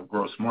points of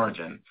gross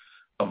margin,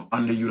 of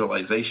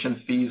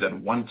underutilization fees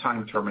and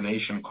one-time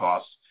termination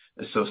costs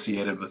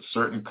associated with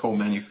certain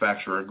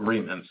co-manufacturer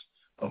agreements,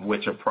 of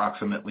which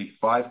approximately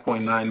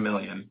 $5.9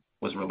 million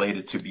was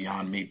related to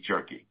Beyond Meat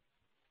Jerky.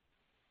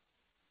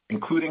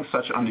 Including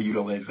such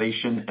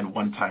underutilization and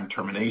one-time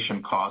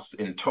termination costs,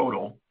 in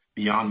total,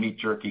 Beyond Meat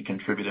Jerky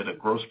contributed a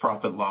gross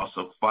profit loss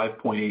of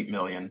 $5.8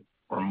 million,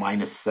 or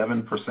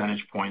 -7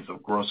 percentage points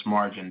of gross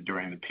margin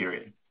during the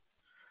period.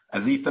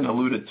 As Ethan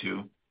alluded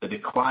to, the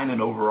decline in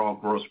overall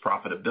gross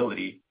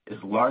profitability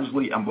is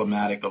largely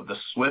emblematic of the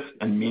swift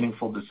and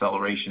meaningful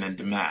deceleration in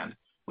demand,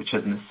 which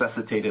has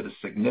necessitated a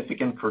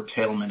significant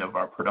curtailment of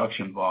our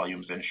production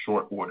volumes in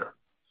short order.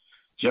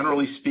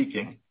 Generally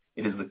speaking,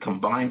 it is the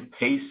combined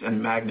pace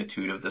and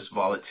magnitude of this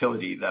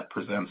volatility that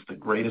presents the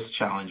greatest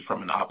challenge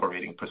from an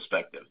operating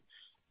perspective,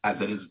 as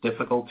it is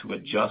difficult to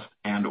adjust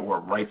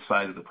and/or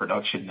right-size the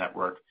production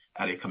network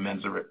at a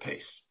commensurate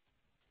pace.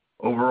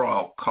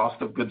 Overall,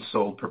 cost of goods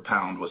sold per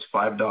pound was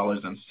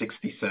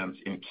 $5.60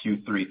 in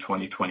Q3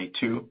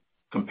 2022,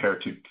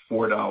 compared to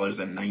 $4.19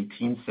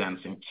 in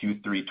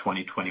Q3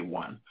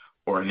 2021,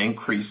 or an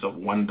increase of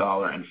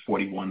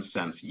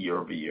 $1.41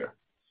 year-over-year.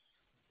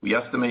 We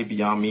estimate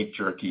Beyond Meat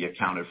Jerky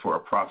accounted for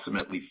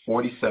approximately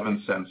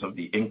 47 cents of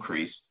the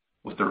increase,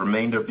 with the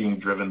remainder being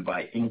driven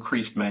by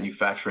increased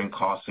manufacturing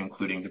costs,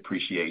 including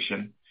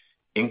depreciation,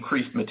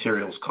 increased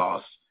materials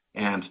costs,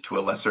 and to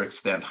a lesser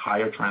extent,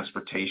 higher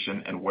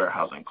transportation and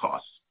warehousing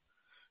costs.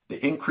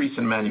 The increase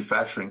in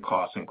manufacturing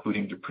costs,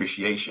 including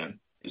depreciation,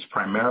 is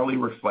primarily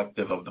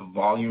reflective of the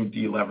volume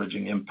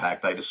deleveraging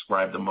impact I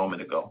described a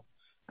moment ago.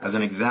 As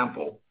an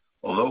example,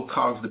 although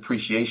COGS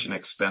depreciation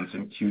expense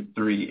in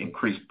Q3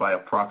 increased by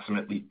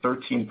approximately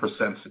 13%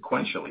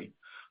 sequentially,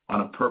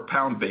 on a per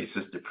pound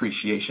basis,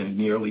 depreciation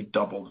nearly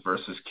doubled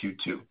versus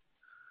Q2.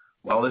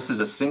 While this is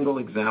a single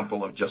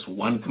example of just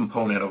one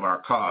component of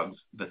our COGS,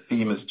 the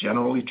theme is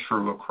generally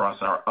true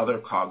across our other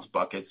COGS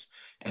buckets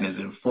and is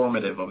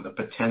informative of the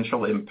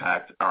potential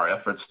impact our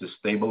efforts to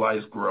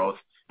stabilize growth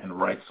and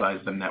right-size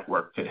the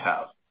network could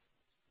have.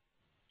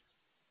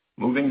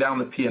 Moving down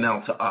the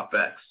P&L to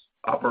OpEx,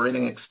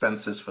 operating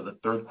expenses for the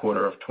third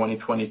quarter of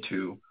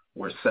 2022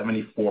 were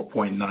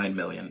 $74.9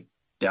 million,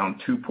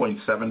 down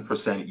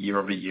 2.7%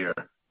 year-over-year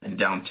and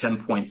down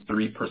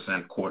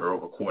 10.3%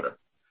 quarter-over-quarter.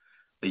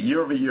 The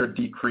year-over-year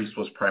decrease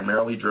was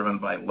primarily driven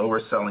by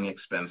lower selling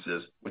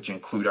expenses, which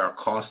include our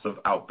cost of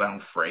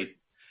outbound freight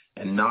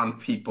and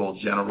non-people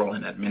general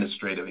and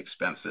administrative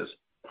expenses,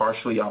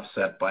 partially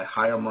offset by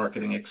higher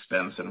marketing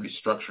expense and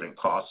restructuring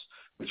costs,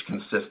 which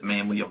consist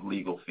mainly of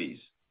legal fees.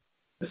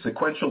 The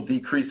sequential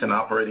decrease in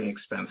operating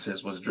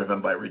expenses was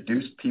driven by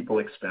reduced people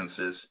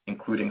expenses,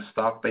 including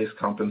stock-based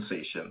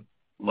compensation,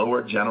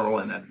 lower general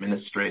and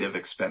administrative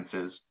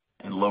expenses,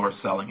 and lower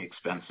selling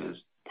expenses,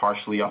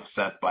 partially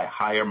offset by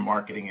higher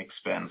marketing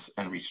expense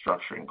and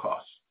restructuring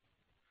costs.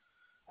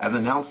 As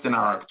announced in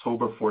our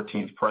October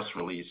 14th press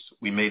release,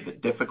 we made the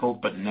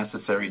difficult but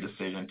necessary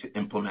decision to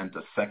implement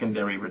a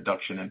secondary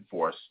reduction in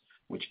force,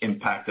 which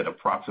impacted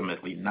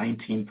approximately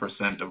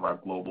 19% of our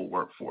global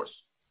workforce.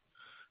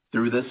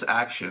 Through this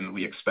action,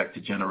 we expect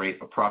to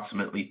generate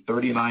approximately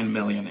 $39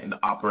 million in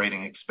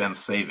operating expense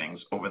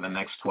savings over the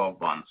next 12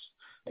 months,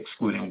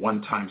 excluding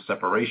one-time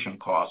separation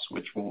costs,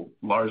 which will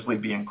largely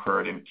be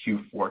incurred in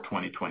Q4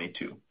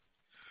 2022.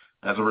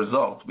 As a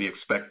result, we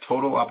expect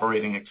total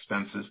operating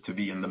expenses to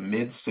be in the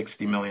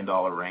mid-$60 million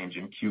range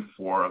in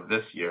Q4 of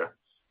this year,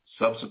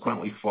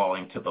 subsequently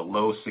falling to the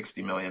low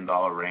 $60 million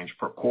range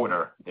per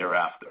quarter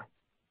thereafter.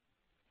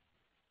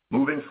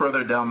 Moving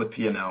further down the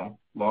P&L,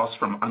 loss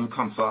from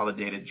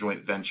unconsolidated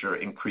joint venture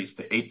increased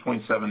to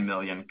 $8.7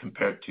 million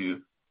compared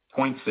to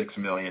 $0.6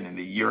 million in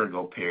the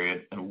year-ago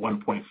period and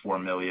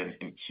 $1.4 million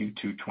in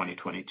Q2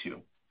 2022.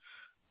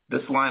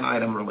 This line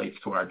item relates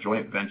to our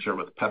joint venture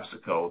with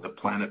PepsiCo, the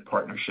Planet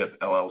Partnership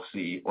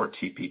LLC, or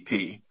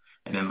TPP,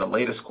 and in the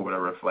latest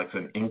quarter reflects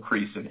an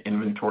increase in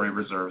inventory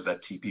reserves at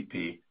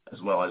TPP,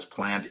 as well as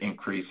planned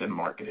increase in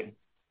marketing.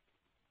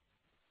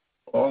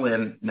 All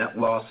in, net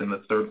loss in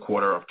the third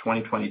quarter of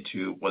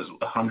 2022 was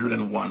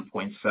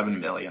 $101.7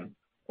 million,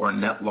 or a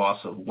net loss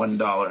of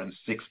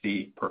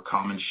 $1.60 per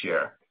common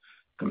share,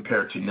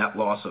 compared to net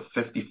loss of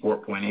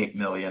 $54.8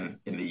 million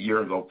in the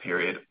year-ago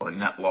period, or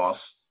net loss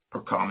per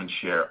common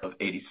share of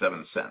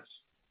 87 cents.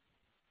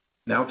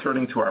 Now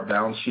turning to our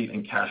balance sheet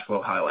and cash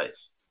flow highlights.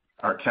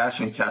 Our cash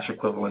and cash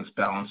equivalents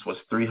balance was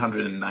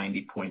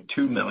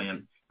 $390.2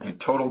 million, and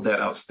total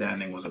debt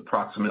outstanding was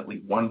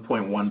approximately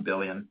 $1.1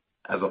 billion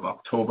as of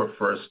October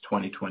 1st,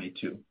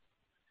 2022.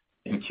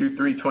 In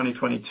Q3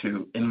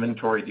 2022,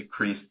 inventory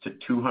decreased to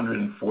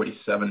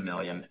 $247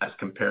 million as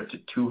compared to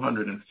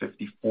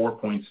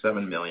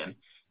 $254.7 million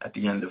at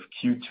the end of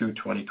Q2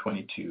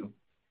 2022,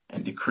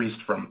 and decreased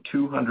from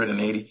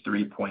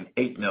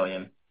 $283.8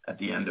 million at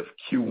the end of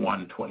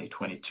Q1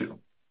 2022.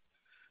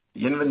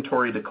 The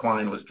inventory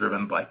decline was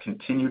driven by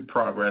continued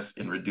progress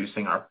in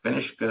reducing our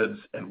finished goods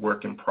and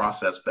work in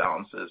process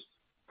balances,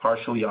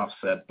 partially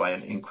offset by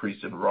an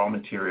increase in raw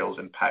materials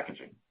and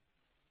packaging.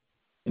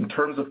 In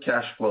terms of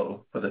cash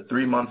flow, for the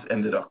 3 months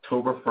ended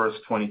October 1st,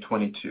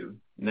 2022,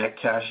 net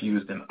cash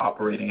used in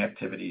operating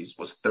activities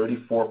was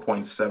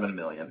 $34.7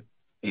 million,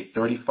 a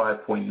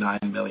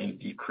 $35.9 million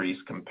decrease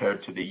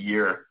compared to the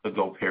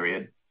year-ago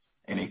period,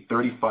 and a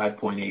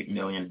 $35.8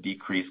 million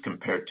decrease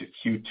compared to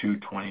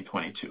Q2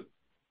 2022.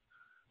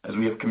 As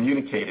we have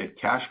communicated,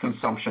 cash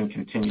consumption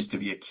continues to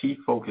be a key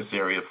focus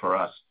area for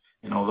us,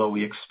 and although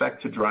we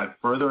expect to drive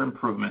further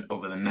improvement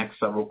over the next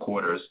several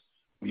quarters,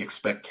 we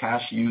expect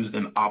cash used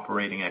in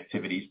operating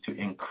activities to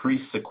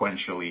increase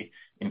sequentially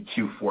in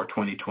Q4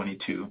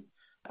 2022,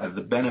 as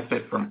the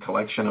benefit from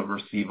collection of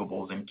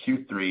receivables in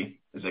Q3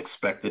 is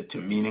expected to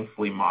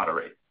meaningfully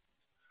moderate.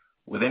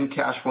 Within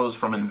cash flows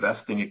from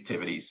investing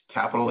activities,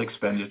 capital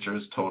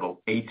expenditures totaled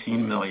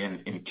 $18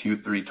 million in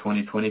Q3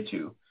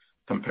 2022,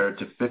 compared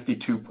to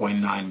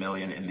 $52.9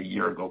 million in the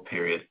year-ago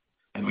period,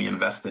 and we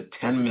invested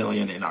 $10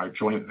 million in our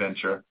joint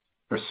venture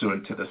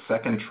pursuant to the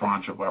second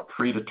tranche of our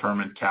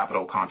predetermined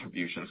capital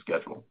contribution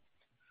schedule.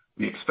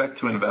 We expect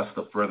to invest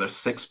a further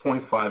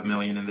 $6.5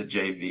 million in the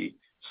JV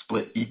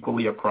split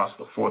equally across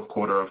the fourth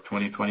quarter of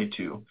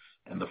 2022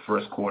 and the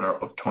first quarter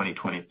of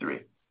 2023.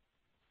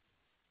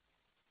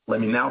 Let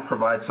me now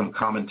provide some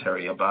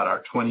commentary about our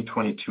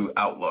 2022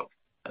 outlook,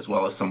 as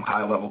well as some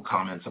high-level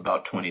comments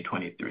about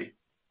 2023.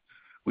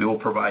 We will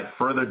provide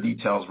further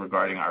details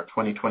regarding our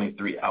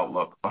 2023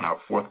 outlook on our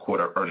fourth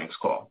quarter earnings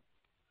call.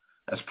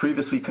 As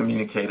previously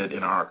communicated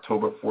in our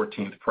October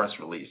 14th press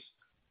release,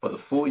 for the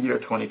full year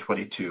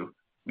 2022,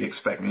 we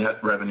expect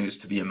net revenues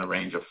to be in the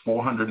range of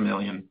 $400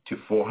 million to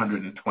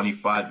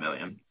 $425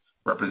 million,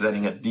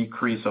 representing a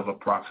decrease of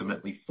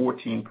approximately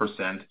 14%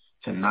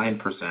 to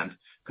 9%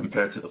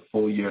 compared to the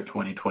full year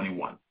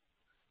 2021.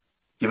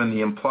 Given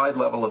the implied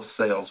level of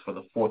sales for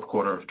the fourth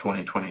quarter of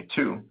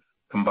 2022,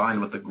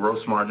 combined with the gross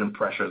margin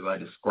pressures I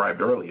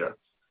described earlier,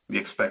 we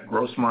expect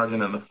gross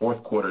margin in the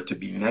fourth quarter to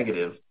be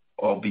negative,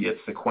 albeit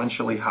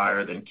sequentially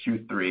higher than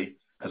Q3,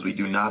 as we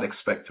do not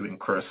expect to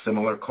incur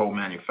similar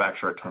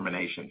co-manufacturer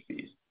termination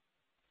fees.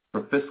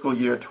 For fiscal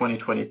year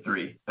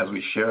 2023, as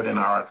we shared in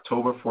our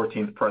October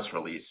 14th press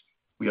release,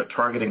 we are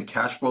targeting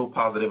cash flow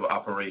positive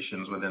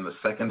operations within the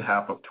second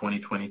half of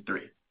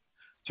 2023.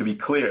 To be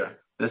clear,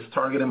 this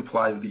target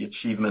implies the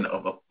achievement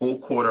of a full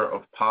quarter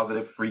of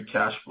positive free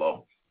cash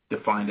flow,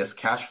 defined as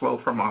cash flow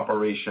from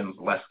operations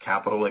less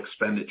capital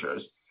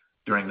expenditures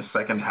during the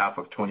second half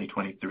of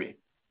 2023.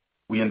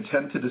 We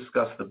intend to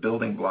discuss the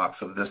building blocks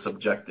of this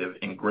objective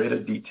in greater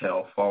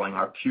detail following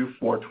our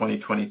Q4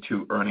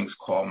 2022 earnings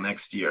call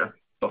next year,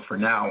 but for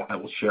now, I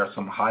will share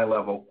some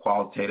high-level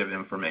qualitative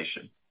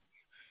information.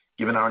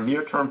 Given our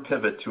near-term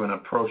pivot to an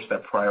approach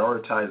that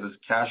prioritizes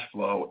cash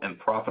flow and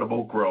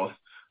profitable growth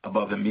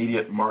above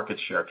immediate market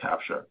share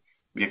capture,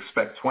 we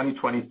expect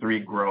 2023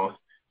 growth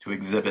to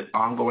exhibit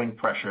ongoing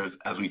pressures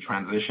as we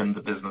transition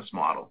the business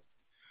model.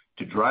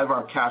 To drive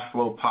our cash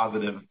flow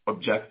positive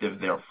objective,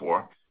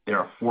 therefore, there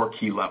are four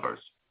key levers.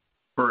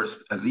 First,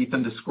 as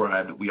Ethan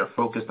described, we are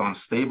focused on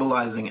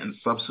stabilizing and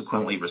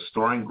subsequently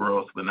restoring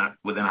growth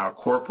within our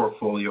core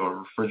portfolio of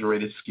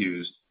refrigerated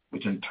SKUs,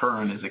 which in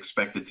turn is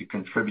expected to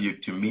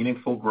contribute to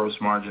meaningful gross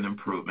margin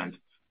improvement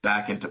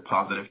back into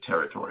positive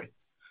territory.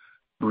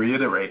 To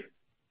reiterate,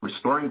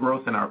 restoring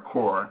growth in our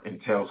core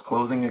entails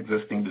closing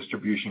existing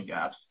distribution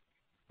gaps,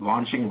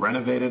 launching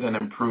renovated and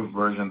improved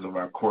versions of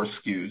our core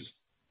SKUs,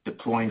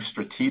 deploying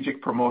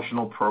strategic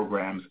promotional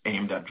programs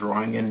aimed at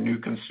drawing in new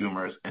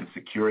consumers and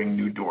securing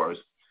new doors,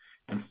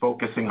 and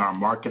focusing our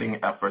marketing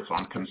efforts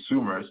on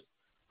consumers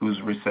whose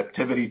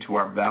receptivity to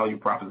our value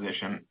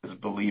proposition is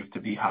believed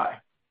to be high.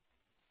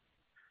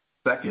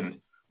 Second,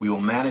 we will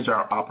manage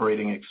our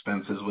operating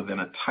expenses within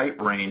a tight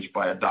range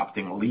by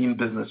adopting lean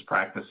business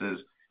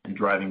practices and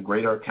driving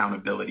greater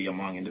accountability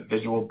among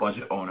individual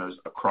budget owners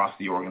across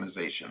the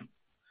organization.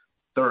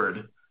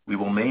 Third, we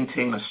will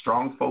maintain a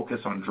strong focus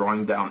on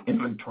drawing down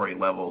inventory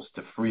levels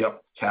to free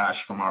up cash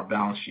from our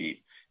balance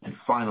sheet. And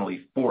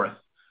finally, fourth,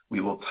 we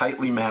will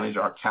tightly manage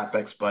our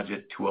CapEx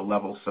budget to a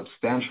level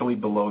substantially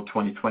below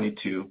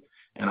 2022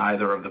 and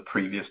either of the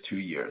previous 2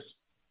 years.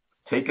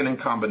 Taken in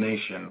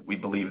combination, we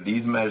believe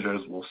these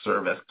measures will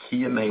serve as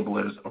key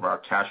enablers of our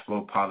cash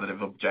flow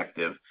positive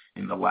objective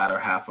in the latter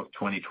half of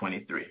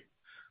 2023.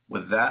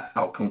 With that,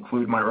 I'll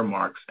conclude my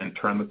remarks and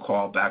turn the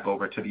call back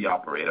over to the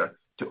operator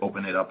to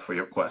open it up for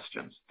your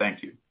questions.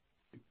 Thank you.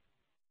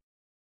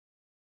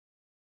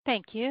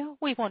 Thank you.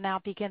 We will now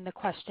begin the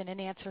question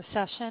and answer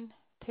session.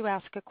 To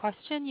ask a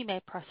question, you may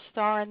press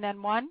star and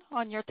then one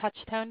on your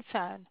touch-tone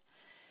phone.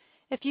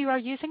 If you are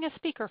using a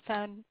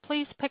speakerphone,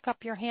 please pick up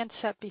your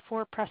handset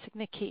before pressing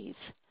the keys.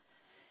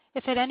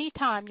 If at any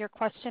time your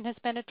question has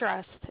been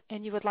addressed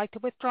and you would like to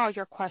withdraw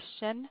your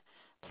question,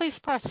 please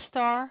press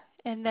star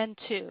and then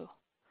two.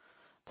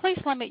 Please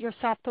limit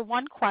yourself to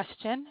one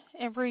question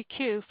and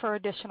re-queue for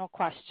additional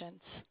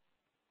questions.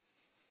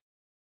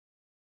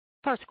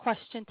 First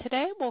question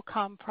today will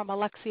come from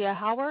Alexia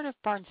Howard of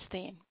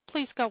Bernstein.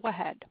 Please go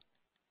ahead.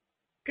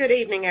 Good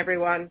evening,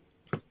 everyone.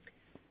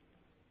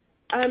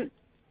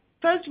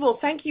 First of all,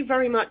 thank you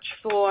very much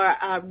for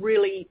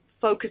really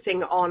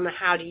focusing on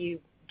how do you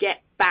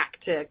get back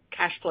to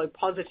cash flow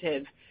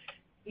positive.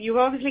 You've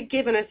obviously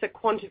given us a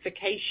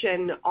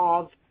quantification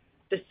of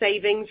the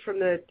savings from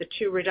the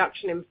two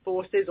reduction in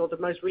forces or the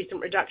most recent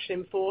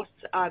reduction in force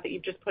that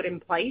you've just put in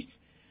place.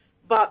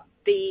 But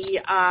the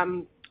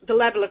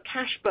level of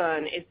cash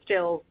burn is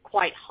still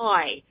quite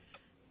high.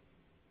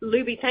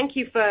 Lubi, thank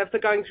you for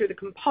going through the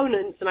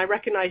components, and I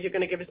recognize you're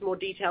going to give us more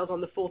details on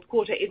the fourth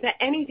quarter. Is there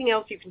anything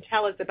else you can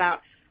tell us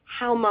about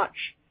how much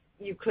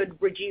you could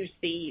reduce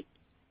the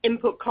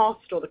input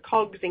cost or the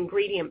COGS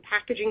ingredient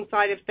packaging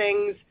side of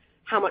things,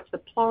 how much the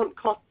plant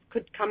costs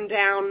could come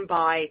down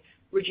by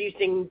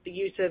reducing the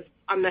use of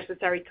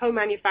unnecessary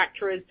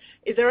co-manufacturers?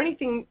 Is there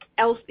anything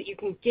else that you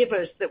can give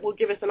us that will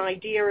give us an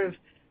idea of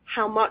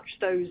how much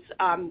those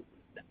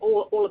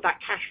all of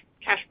that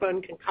cash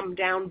burn can come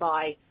down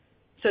by,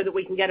 so that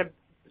we can get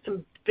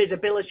some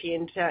visibility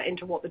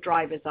into what the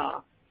drivers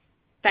are?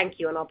 Thank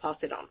you, and I'll pass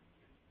it on.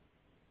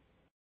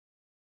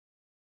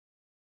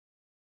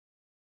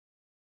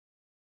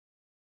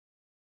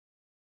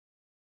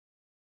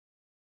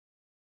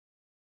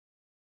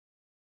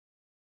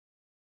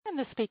 and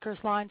the speaker's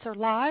lines are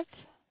live.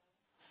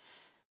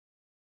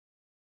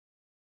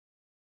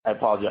 I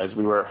apologize.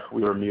 We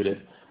were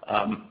muted.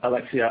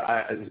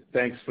 Alexia,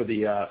 thanks for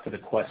the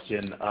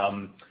question.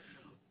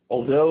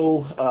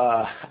 Although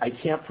I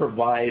can't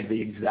provide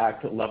the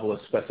exact level of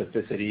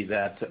specificity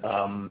that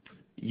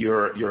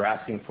you're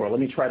asking for, let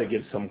me try to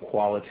give some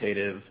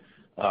qualitative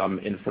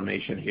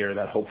information here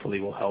that hopefully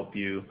will help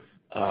you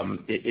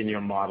in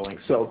your modeling.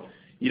 So,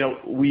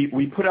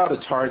 we put out a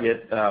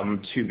target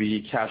to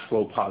be cash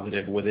flow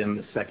positive within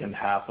the second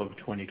half of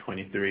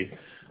 2023.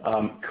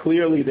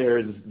 Clearly,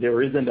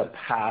 there isn't a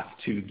path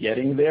to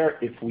getting there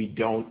if we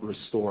don't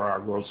restore our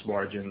gross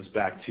margins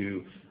back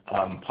to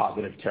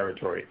positive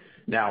territory.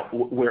 Now,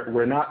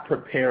 we're not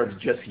prepared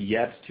just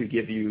yet to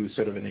give you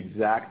sort of an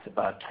exact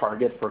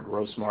target for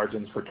gross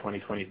margins for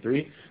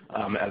 2023.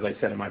 As I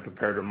said in my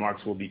prepared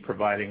remarks, we'll be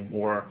providing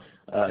more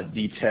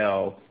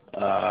detail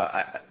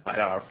at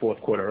our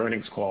fourth quarter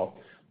earnings call.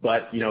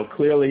 But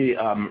clearly,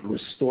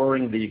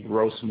 restoring the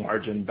gross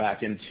margin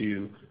back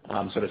into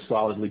sort of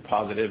solidly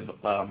positive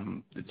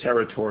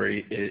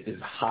territory is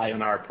high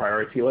on our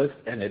priority list,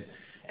 and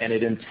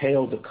it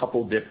entails a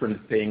couple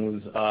different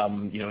things,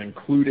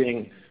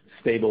 including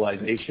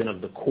stabilization of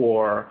the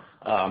core,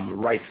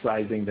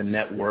 right-sizing the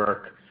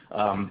network.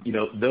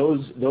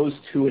 Those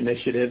two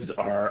initiatives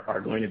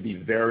are going to be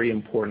very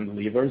important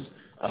levers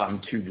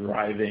to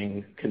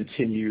driving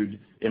continued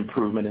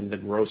improvement in the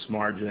gross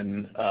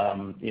margin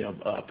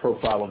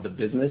profile of the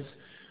business.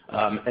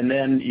 And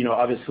then,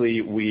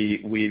 obviously,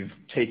 we've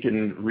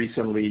taken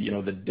recently,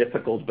 the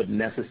difficult but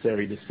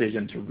necessary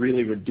decision to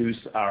really reduce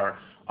our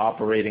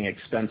operating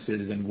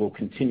expenses, and we'll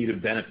continue to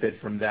benefit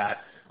from that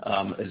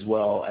as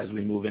well as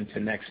we move into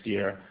next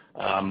year.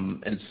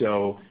 And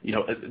so,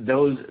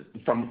 those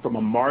from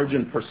a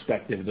margin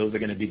perspective, those are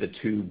going to be the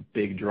two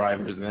big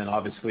drivers. And then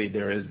obviously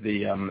there is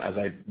as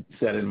I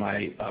said in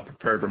my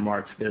prepared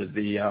remarks, there's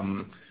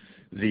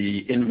the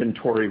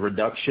inventory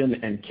reduction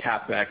and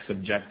CapEx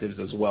objectives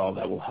as well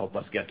that will help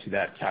us get to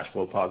that cash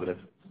flow positive.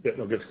 Yeah,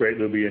 no, that's great,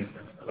 Lubi. And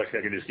Alexia,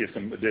 I can just give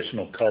some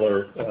additional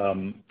color.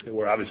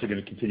 We're obviously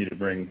going to continue to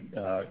bring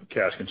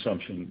cash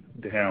consumption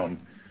down.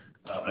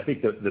 I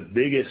think the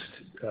biggest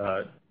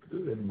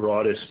and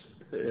broadest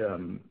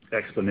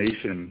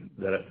explanation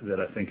that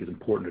I think is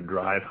important to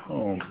drive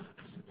home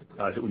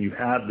is that when you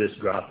have this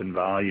drop in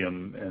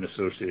volume and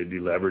associated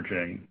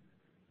deleveraging,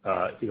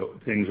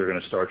 things are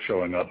going to start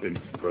showing up in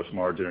gross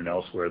margin and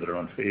elsewhere that are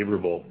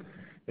unfavorable.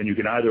 And you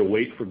can either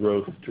wait for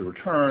growth to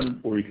return,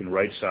 or you can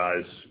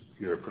right-size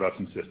your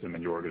production system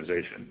and your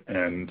organization.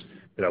 And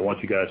I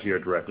want you guys to hear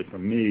directly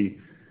from me.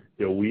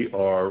 We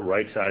are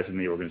right-sizing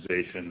the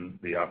organization,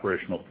 the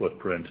operational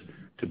footprint,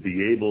 to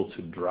be able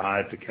to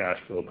drive to cash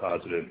flow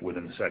positive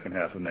within the second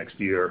half of next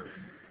year,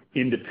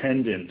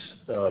 independent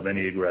of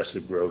any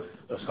aggressive growth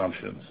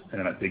assumptions.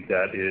 And I think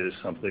that is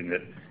something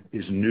that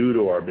is new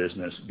to our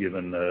business,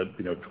 given the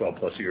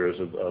 12+ years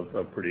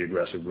of pretty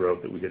aggressive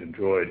growth that we had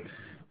enjoyed.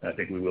 And I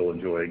think we will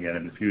enjoy again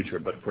in the future.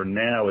 But for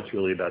now, it's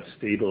really about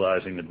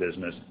stabilizing the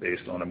business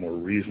based on a more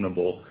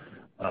reasonable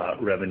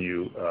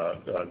revenue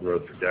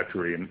growth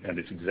trajectory. And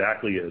it's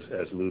exactly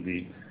as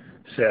Lubi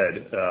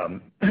said,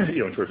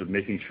 in terms of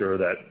making sure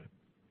that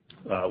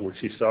we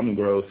see some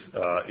growth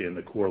in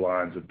the core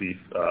lines of beef,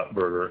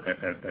 burger,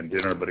 and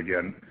dinner, but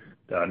again,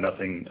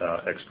 nothing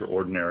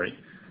extraordinary.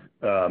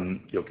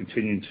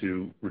 Continuing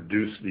to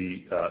reduce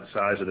the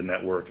size of the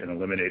network and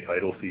eliminate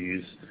idle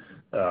fees,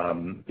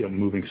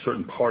 moving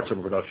certain parts of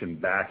production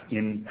back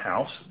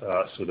in-house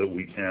so that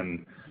we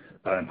can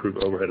improve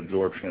overhead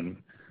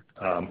absorption,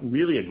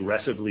 really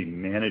aggressively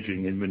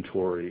managing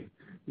inventory.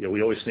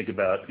 We always think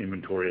about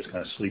inventory as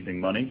kind of sleeping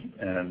money,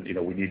 and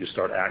we need to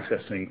start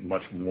accessing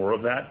much more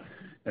of that.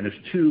 And there's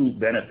two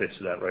benefits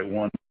to that, right?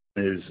 One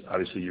is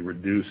obviously you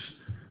reduce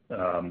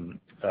the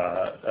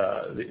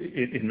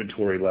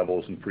inventory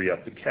levels and free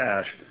up the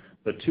cash,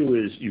 but two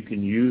is you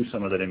can use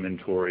some of that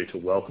inventory to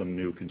welcome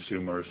new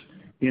consumers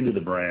into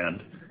the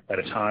brand at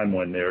a time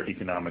when they're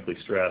economically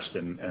stressed.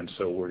 And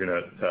so we're going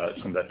to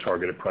some of that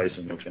targeted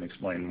pricing, which I can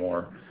explain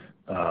more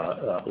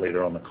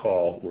later on the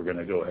call, we're going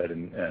to go ahead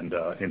and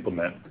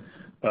implement.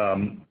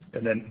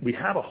 And then we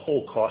have a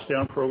whole cost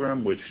down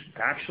program, which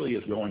actually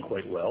is going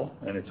quite well,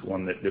 and it's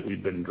one that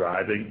we've been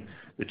driving.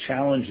 The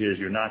challenge is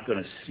you're not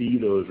going to see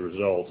those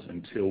results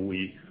until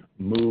we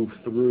move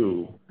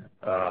through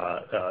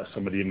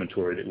some of the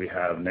inventory that we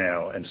have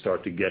now and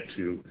start to get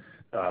to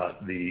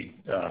the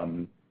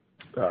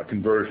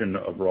conversion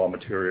of raw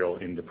material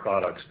into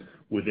products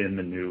within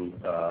the new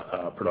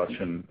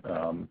production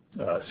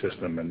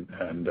system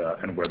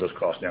and where those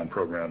cost down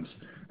programs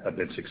have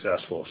been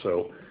successful.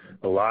 So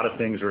a lot of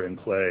things are in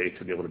play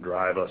to be able to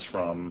drive us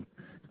from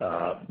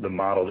the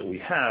model that we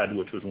had,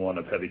 which was one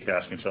of heavy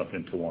cash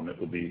consumption, to one that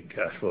will be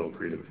cash flow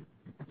accretive.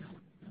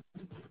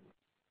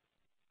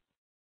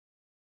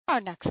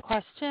 Our next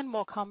question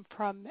will come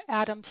from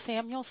Adam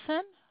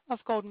Samuelson of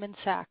Goldman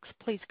Sachs.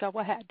 Please go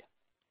ahead.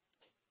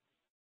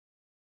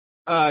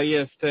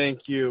 Yes,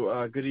 thank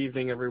you. Good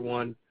evening,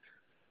 everyone.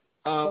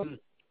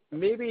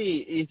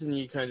 Maybe, Ethan,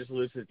 you kind of just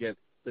alluded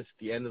this at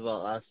the end of the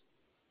last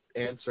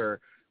answer,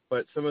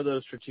 but some of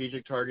those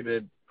strategic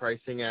targeted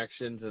pricing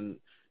actions and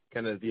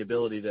kind of the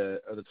ability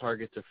or the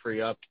target to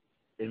free up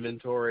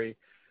inventory,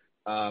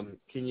 can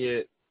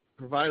you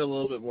provide a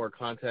little bit more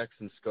context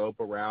and scope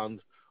around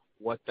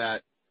what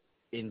that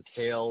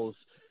entails,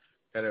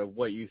 kind of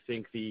what you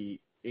think the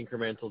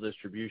incremental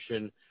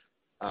distribution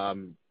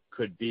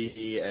could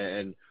be,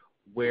 and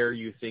where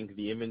you think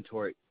the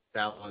inventory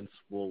balance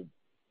will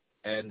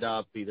end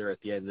up, either at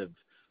the end of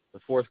the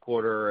fourth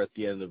quarter or at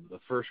the end of the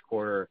first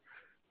quarter,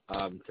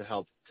 to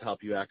help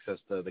you access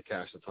the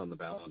cash that's on the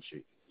balance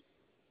sheet?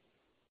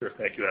 Sure.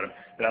 Thank you, Adam.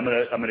 And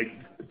I'm going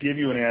to give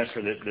you an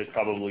answer that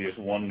probably is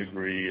one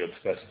degree of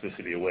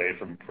specificity away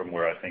from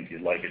where I think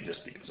you'd like it,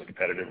 just because of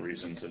competitive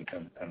reasons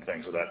and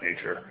things of that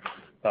nature.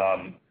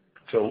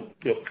 So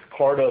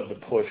part of the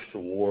push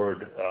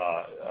toward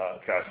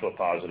cash flow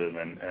positive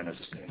and a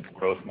sustainable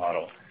growth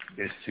model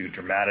is to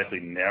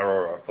dramatically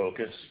narrow our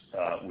focus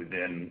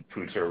within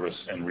food service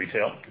and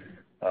retail.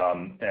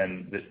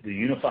 And the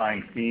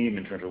unifying theme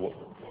in terms of what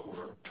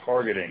we're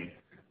targeting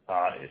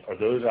are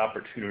those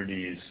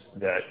opportunities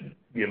that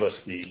give us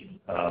the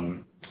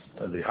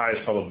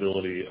highest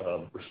probability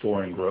of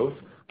restoring growth,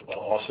 while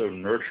also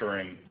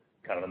nurturing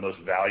kind of the most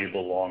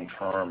valuable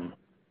long-term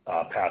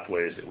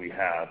pathways that we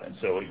have. And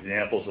so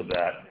examples of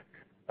that,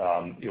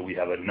 we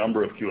have a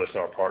number of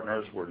QSR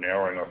partners. We're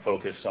narrowing our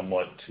focus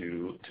somewhat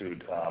to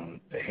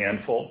a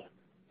handful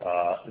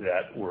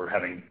that we're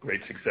having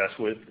great success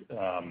with,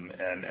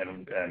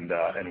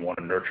 and want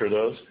to nurture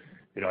those.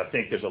 I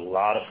think there's a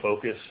lot of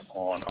focus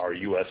on our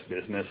U.S.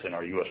 business and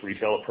our U.S.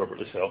 retail,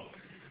 appropriately so.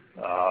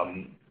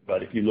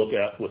 But if you look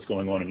at what's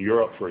going on in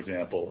Europe, for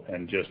example,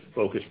 and just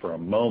focus for a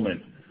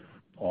moment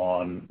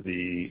on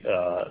the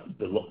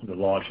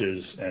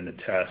launches and the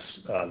tests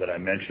that I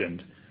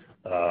mentioned,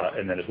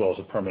 and then as well as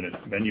the permanent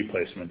menu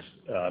placements,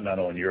 not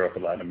only in Europe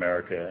but Latin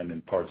America and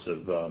in parts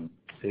of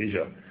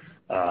Asia,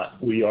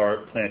 we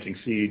are planting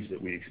seeds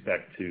that we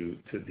expect to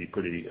be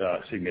pretty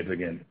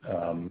significant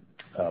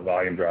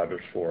volume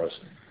drivers for us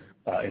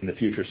in the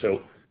future.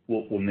 So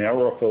we'll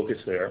narrow our focus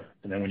there.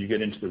 And then when you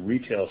get into the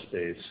retail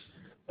space,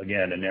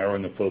 again, and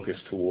narrowing the focus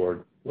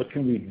toward what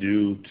can we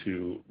do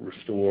to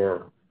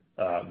restore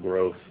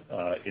growth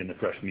in the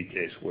fresh meat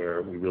case,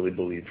 where we really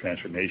believe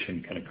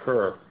transformation can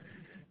occur.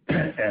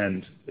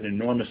 And an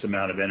enormous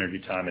amount of energy,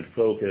 time, and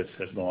focus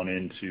has gone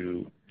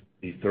into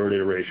the third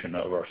iteration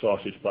of our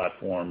sausage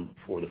platform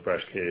for the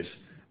fresh case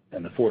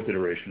and the fourth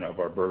iteration of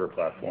our burger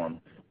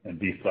platform and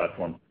beef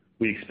platform.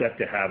 We expect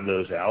to have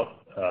those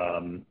out.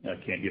 I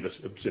can't give a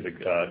specific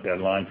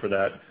deadline for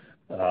that,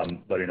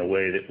 but in a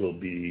way that will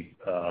be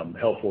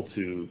helpful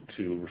to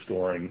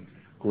restoring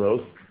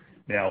growth.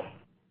 Now,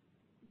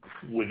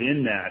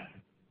 within that,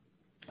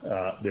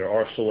 there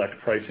are select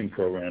pricing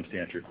programs, to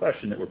answer your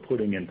question, that we're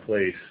putting in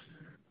place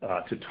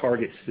to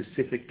target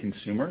specific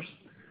consumers.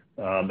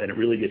 And it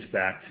really gets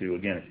back to,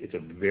 again,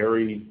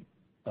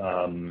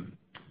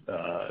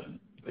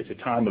 it's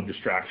a time of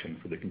distraction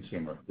for the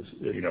consumer.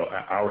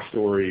 Our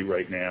story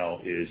right now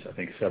is, I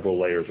think, several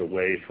layers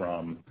away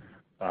from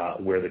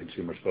where the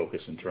consumer's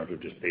focused in terms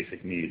of just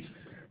basic needs.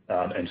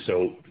 And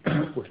so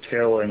we're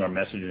tailoring our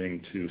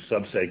messaging to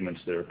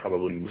subsegments that are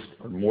probably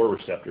more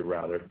receptive,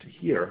 rather, to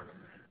hear.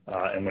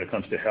 And when it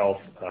comes to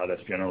health,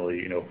 that's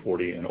generally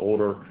 40 and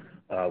older.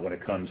 When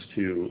it comes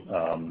to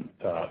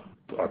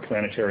our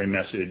planetary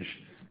message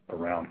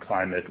around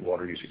climate,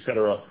 water use, et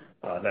cetera,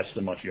 that's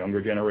the much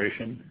younger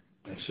generation.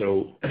 And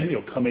so,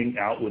 coming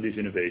out with these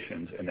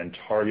innovations and then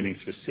targeting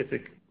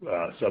specific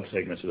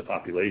subsegments of the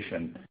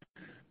population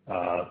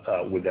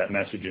with that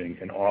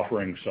messaging and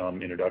offering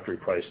some introductory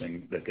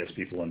pricing that gets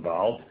people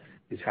involved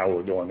is how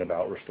we're going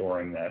about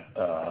restoring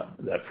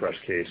that fresh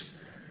case.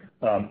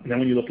 Then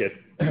when you look at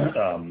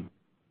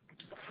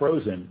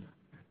frozen,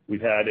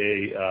 we've had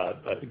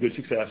a good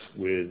success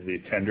with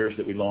the tenders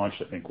that we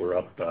launched. I think we're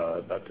up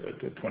about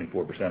 24%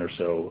 or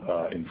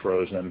so in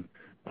frozen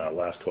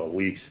last 12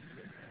 weeks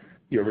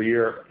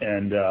year-over-year.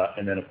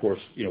 And then, of course,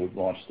 we've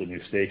launched the new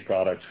steak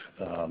product.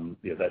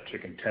 That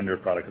chicken tender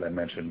product that I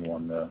mentioned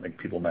won the, I think,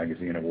 People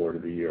Magazine Award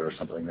of the Year or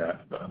something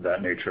of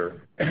that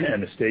nature.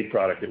 And the steak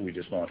product that we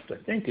just launched,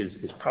 I think, is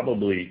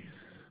probably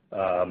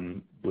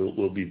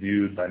will be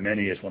viewed by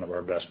many as one of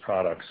our best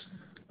products.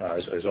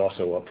 Is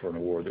also up for an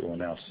award that we'll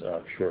announce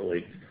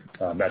shortly.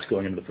 That's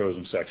going into the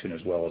frozen section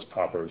as well as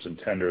poppers and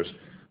tenders.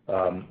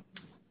 On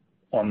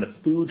the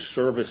food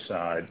service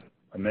side,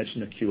 I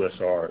mentioned the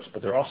QSRs,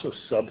 but there are also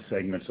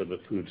subsegments of the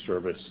food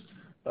service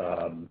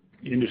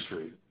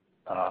industry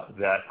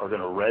that are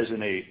going to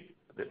resonate.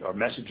 Our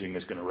messaging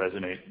is going to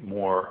resonate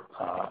more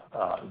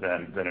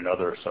than in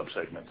other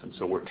subsegments. And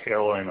so we're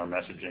tailoring our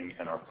messaging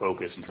and our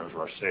focus in terms of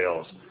our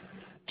sales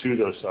to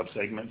those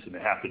subsegments, and they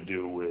have to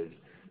do with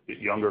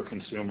younger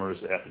consumers.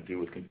 They have to do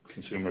with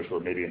consumers who are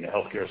maybe in the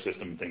healthcare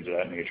system and things of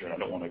that nature. And I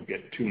don't want to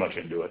get too much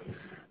into it,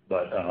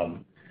 but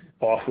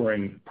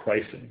offering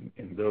pricing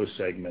in those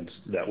segments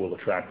that will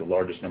attract the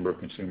largest number of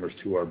consumers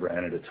to our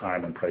brand at a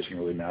time when pricing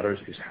really matters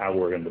is how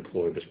we're going to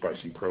deploy this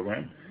pricing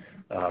program.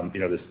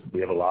 we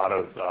have a lot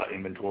of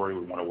inventory.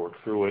 We want to work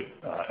through it,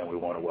 and we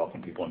want to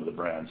welcome people into the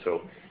brand.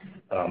 So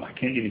I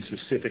can't give you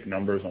specific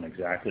numbers on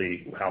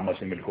exactly how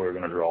much inventory we're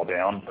going to draw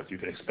down, but you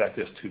can expect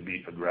us to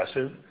be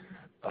aggressive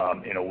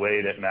in a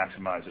way that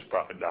maximizes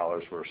profit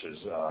dollars versus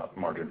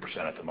margin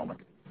percent at the moment.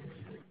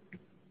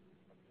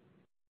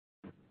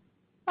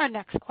 Our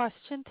next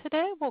question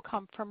today will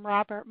come from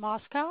Robert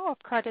Moskow of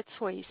Credit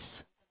Suisse.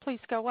 Please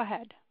go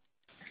ahead.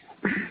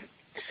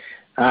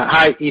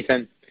 Hi,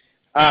 Ethan.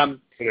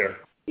 Here.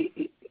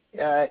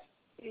 The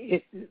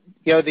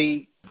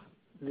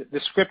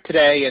script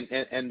today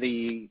and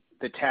the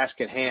task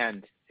at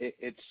hand,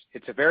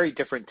 it's a very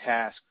different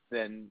task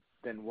than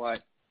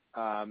what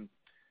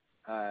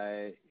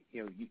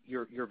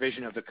your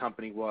vision of the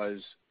company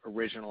was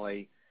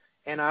originally,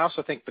 and I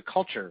also think the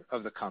culture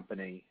of the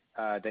company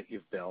that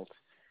you've built.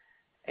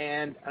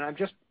 And I'm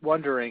just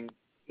wondering,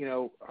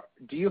 do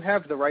you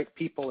have the right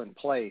people in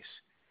place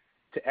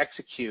to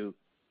execute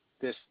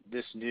this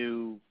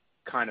new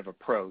kind of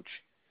approach?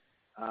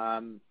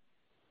 Are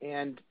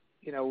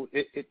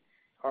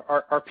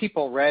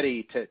people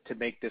ready to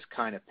make this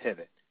kind of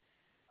pivot?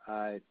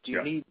 Do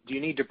you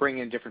need to bring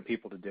in different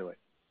people to do it?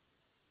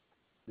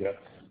 Yeah,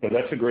 no,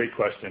 that's a great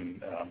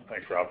question.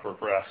 Thanks, Rob,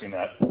 for asking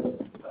that.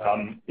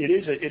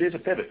 It is a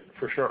pivot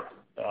for sure.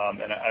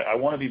 And I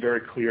want to be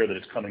very clear that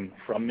it's coming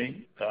from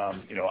me.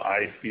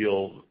 I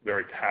feel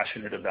very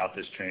passionate about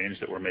this change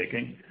that we're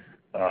making.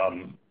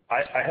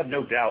 I have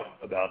no doubt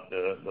about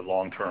the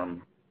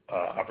long-term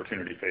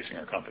opportunity facing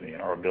our company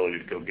and our ability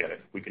to go get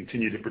it. We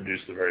continue to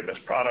produce the very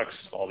best products,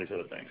 all these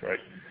other things, right?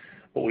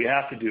 What we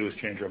have to do is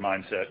change our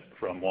mindset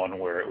from one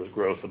where it was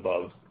growth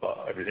above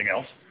everything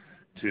else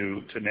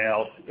to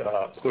now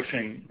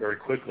pushing very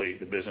quickly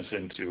the business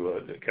into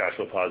a cash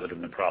flow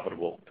positive and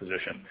profitable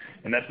position.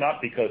 And that's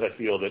not because I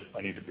feel that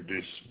I need to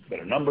produce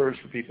better numbers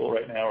for people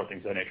right now or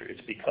things of that nature. It's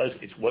because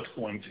it's what's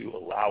going to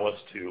allow us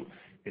to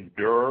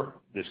endure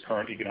this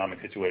current economic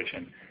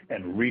situation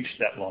and reach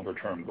that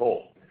longer-term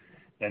goal.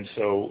 And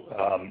so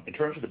in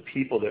terms of the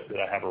people that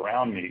I have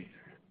around me,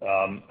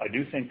 I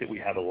do think that we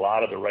have a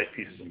lot of the right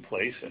pieces in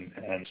place,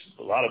 and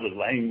a lot of the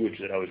language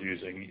that I was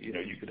using,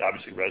 you could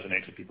obviously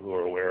resonate to people who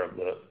are aware of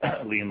the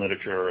lean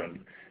literature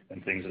and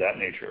things of that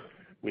nature.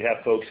 We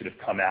have folks that have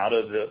come out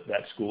of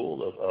that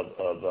school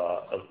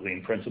of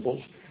lean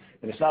principles,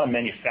 and it's not a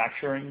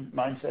manufacturing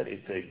mindset;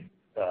 it's a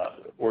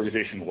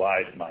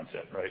organization-wide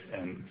mindset, right?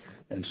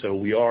 And so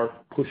we are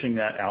pushing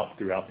that out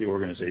throughout the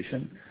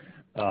organization,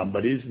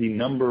 but it is the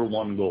number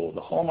one goal.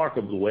 The hallmark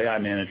of the way I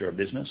manage our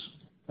business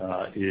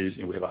is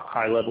we have a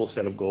high-level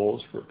set of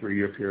goals for a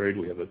 3-year period.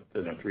 We have a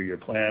 3-year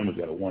plan. We've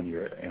got a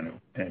 1-year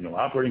annual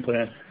operating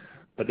plan.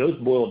 But those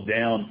boil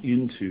down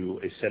into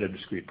a set of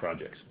discrete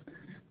projects.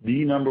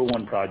 The number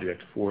one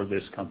project for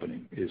this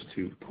company is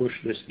to push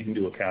this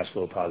into a cash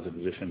flow positive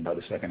position by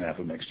the second half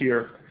of next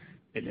year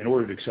in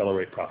order to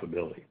accelerate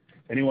profitability.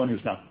 Anyone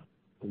who's not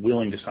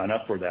willing to sign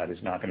up for that is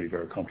not going to be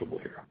very comfortable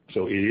here.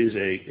 So it is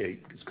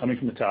it's coming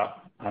from the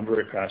top. I'm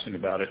very passionate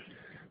about it.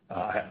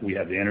 We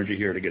have the energy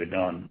here to get it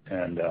done,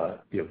 and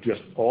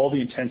just all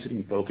the intensity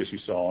and focus you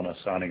saw on us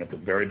signing up the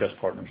very best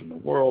partners in the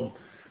world,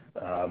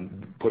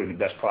 putting the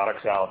best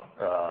products out,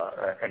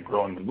 and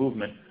growing the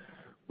movement.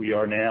 We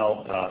are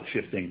now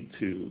shifting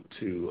to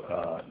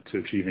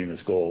achieving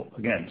this goal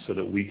again, so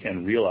that we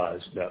can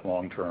realize that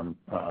long-term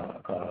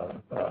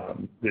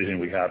vision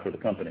we have for the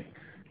company.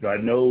 I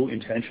have no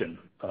intention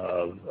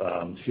of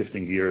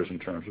shifting gears in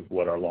terms of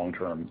what our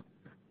long-term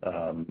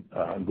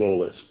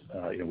goal is.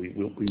 We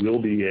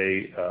will be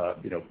a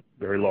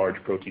very large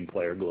protein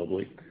player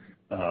globally,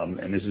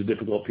 and this is a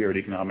difficult period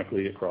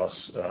economically across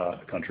the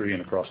country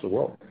and across the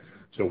world.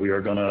 So we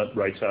are going to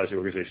right-size the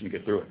organization to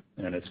get through it,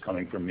 and it's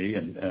coming from me,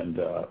 and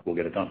we'll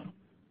get it done.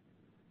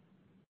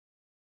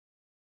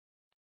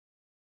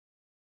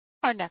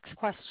 Our next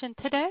question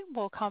today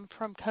will come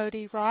from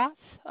Cody Ross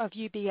of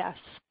UBS.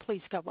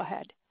 Please go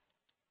ahead.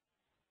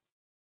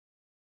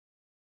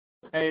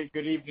 Hey,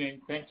 good evening.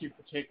 Thank you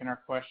for taking our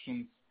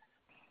questions.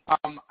 I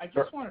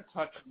just want to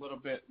touch a little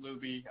bit,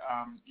 Lubi.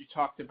 You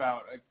talked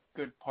about a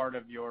good part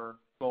of your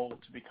goal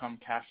to become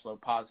cash flow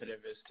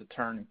positive is to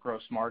turn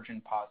gross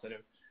margin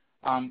positive.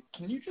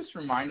 Can you just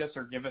remind us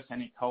or give us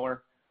any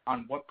color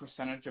on what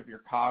percentage of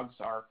your COGS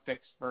are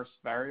fixed versus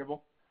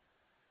variable?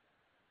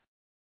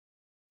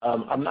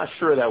 I'm not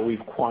sure that we've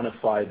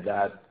quantified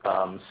that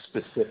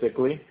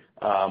specifically.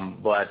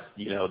 But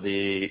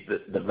the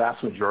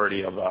vast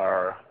majority of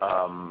our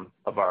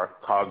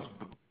COGS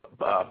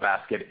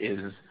basket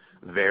is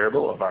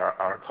variable. Of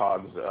our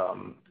COGS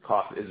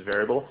cost is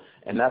variable,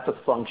 and that's a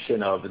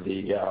function of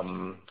the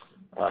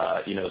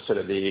sort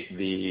of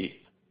the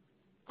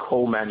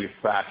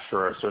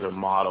co-manufacturer sort of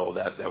model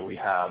that we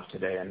have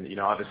today. And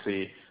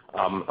obviously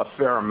a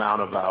fair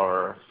amount of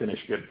our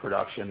finished good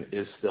production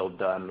is still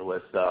done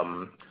with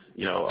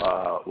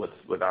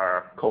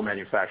our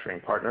co-manufacturing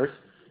partners.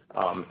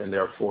 And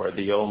therefore,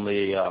 the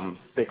only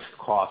fixed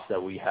costs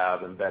that we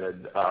have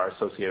embedded are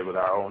associated with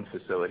our own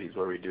facilities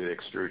where we do the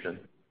extrusion.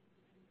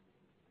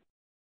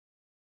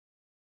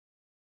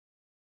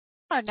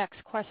 Our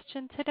next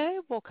question today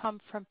will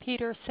come from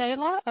Peter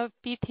Saleh of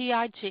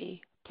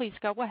BTIG. Please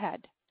go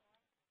ahead.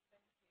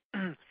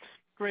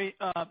 Great.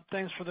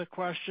 Thanks for the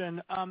question.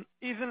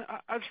 Ethan,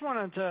 I just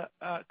wanted to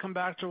come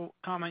back to a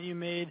comment you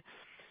made.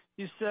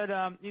 You said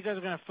you guys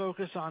are going to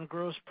focus on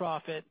gross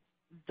profit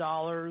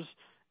dollars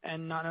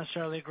and not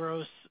necessarily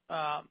gross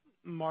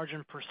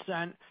margin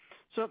percent.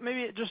 So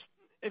maybe just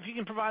if you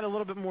can provide a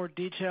little bit more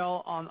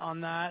detail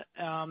on that,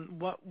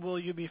 what will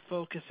you be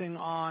focusing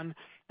on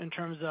in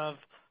terms of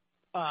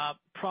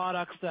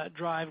products that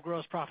drive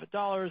gross profit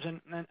dollars, and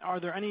are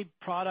there any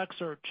products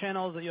or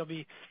channels that you'll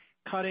be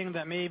cutting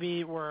that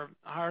maybe were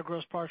higher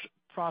gross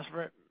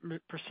profit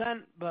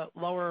percent but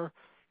lower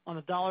on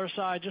the dollar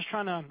side? Just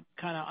trying to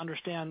kind of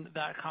understand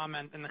that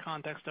comment in the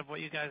context of what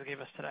you guys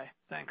gave us today.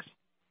 Thanks.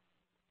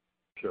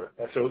 Sure.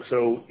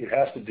 So it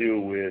has to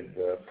do with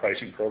the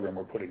pricing program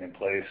we're putting in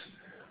place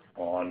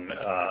on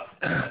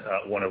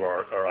one of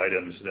our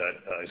items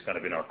that is kind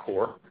of in our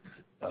core.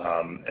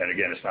 And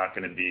again, it's not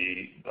going to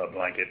be a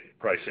blanket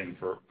pricing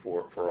for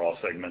all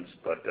segments,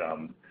 but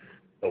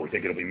we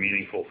think it'll be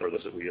meaningful for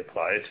those that we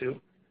apply it to.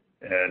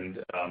 And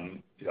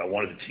I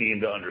wanted the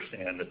team to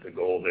understand that the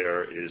goal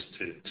there is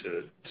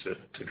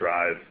to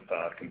drive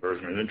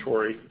conversion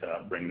inventory,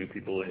 bring new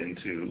people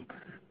into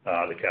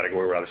the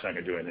category. We're obviously not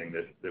going to do anything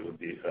that would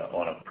be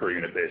on a per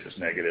unit basis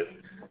negative,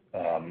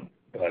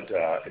 but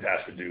it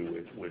has to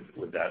do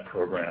with that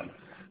program.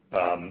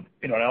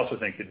 And I also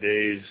think the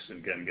days,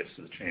 again, gets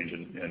to the change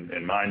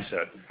in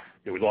mindset.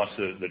 We launched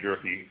the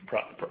jerky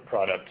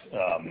product,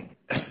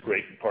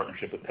 great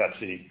partnership with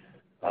Pepsi.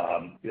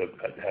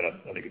 Had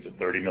I think it's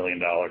a $30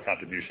 million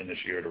contribution this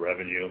year to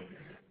revenue.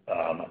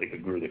 I think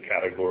it grew the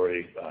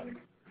category,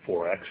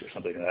 4x or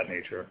something of that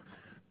nature.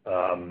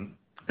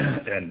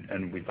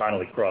 And we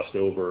finally crossed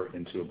over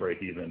into a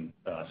break-even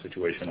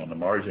situation on the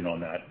margin on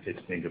that.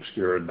 It's being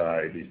obscured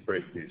by these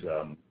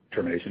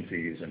termination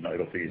fees and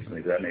idle fees and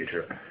things of that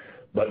nature.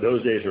 But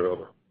those days are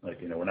over.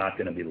 We're not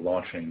going to be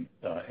launching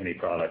any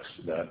products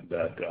that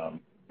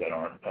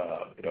aren't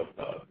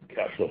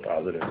cash flow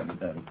positive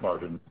and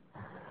margin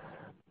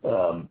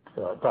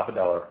profit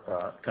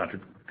dollar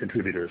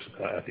contributors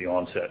at the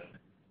onset.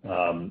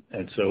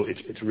 And so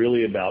it's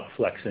really about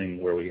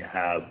flexing where we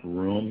have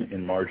room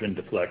in margin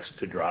to flex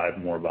to drive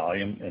more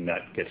volume, and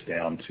that gets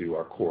down to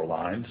our core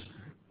lines.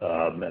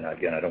 And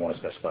again, I don't want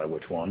to specify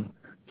which one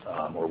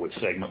or which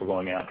segment we're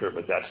going after,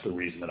 but that's the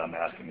reason that I'm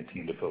asking the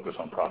team to focus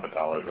on profit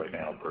dollars right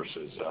now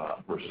versus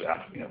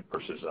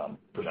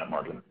percent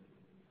margin.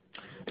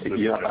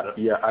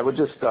 Yeah, I would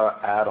just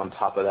add on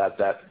top of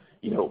that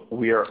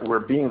we're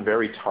being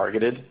very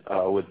targeted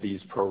with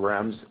these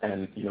programs,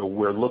 and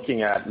we're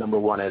looking at, number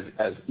one,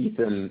 as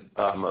Ethan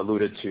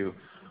alluded to,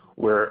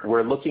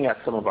 we're looking at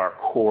some of our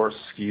core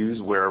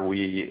SKUs where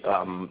we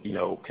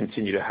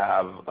continue to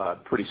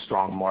have pretty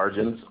strong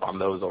margins on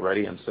those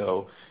already, and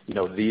so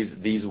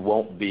these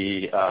won't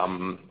be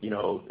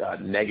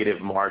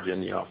negative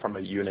margin from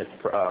a unit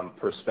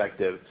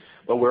perspective.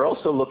 But we're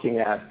also looking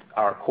at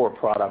our core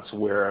products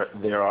where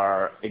there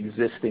are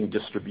existing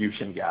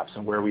distribution gaps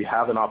and where we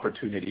have an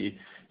opportunity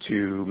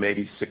to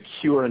maybe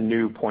secure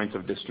new points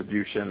of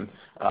distribution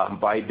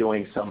by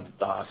doing some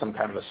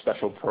kind of a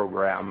special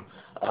program,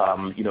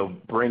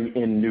 bring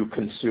in new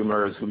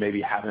consumers who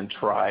maybe haven't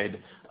tried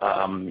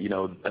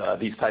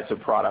these types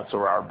of products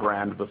or our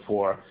brand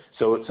before.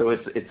 So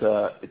it's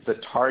a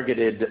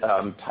targeted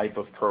type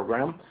of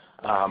program,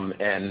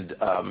 and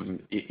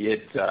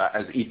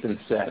as Ethan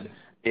said,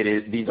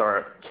 these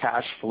are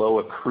cash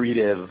flow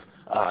accretive.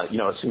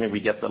 Assuming we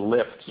get the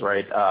lifts,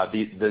 right?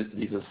 These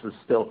is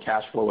still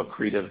cash flow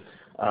accretive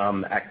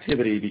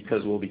activity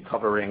because we'll be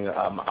covering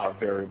our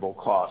variable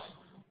costs.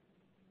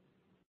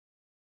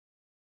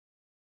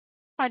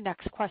 Our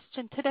next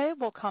question today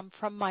will come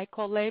from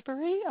Michael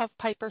Lavery of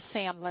Piper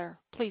Sandler.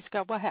 Please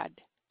go ahead.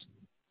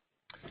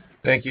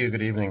 Thank you.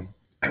 Good evening.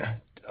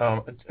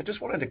 I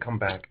just wanted to come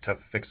back to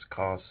fixed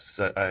costs.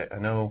 I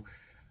know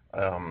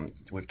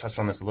we've touched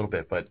on this a little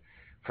bit, but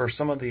for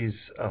some of these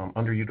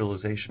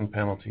underutilization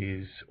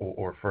penalties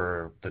or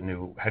for the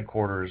new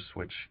headquarters,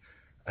 which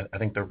I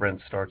think the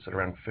rent starts at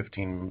around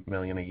 $15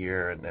 million a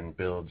year and then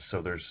builds,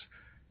 so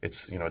it's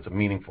a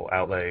meaningful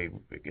outlay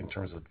in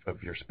terms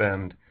of your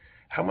spend.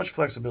 How much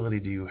flexibility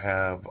do you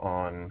have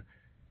on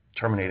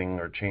terminating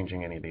or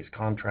changing any of these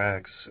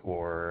contracts,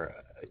 or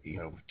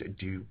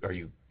are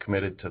you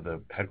committed to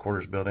the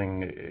headquarters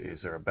building?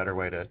 Is there a better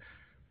way to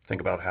think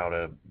about how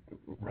to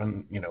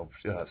run,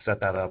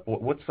 set that up?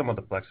 What's some of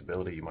the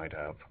flexibility you might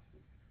have?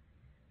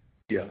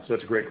 Yeah, so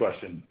that's a great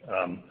question.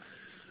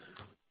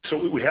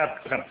 So we have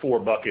kind of four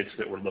buckets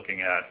that we're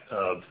looking at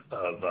of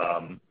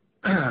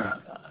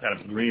kind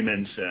of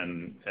agreements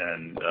and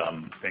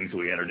things that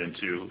we entered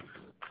into,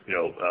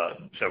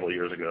 several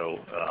years ago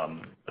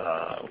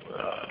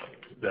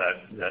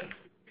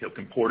that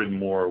comported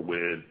more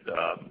with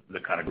the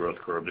kind of growth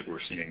curve that we're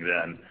seeing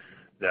then.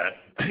 That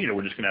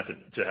we're just going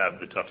to have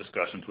the tough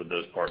discussions with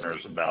those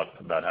partners about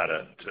how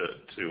to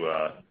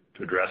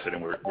address it,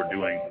 and we're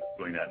doing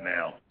that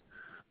now.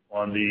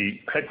 On the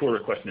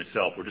headquarters question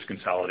itself, we're just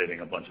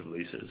consolidating a bunch of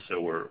leases.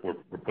 So we're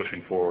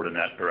pushing forward in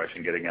that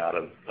direction, getting out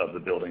of the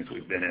buildings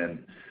we've been in,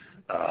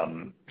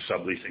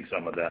 subleasing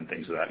some of them,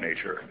 things of that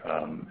nature.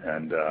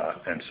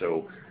 And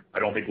so I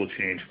don't think we'll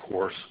change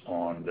course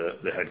on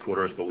the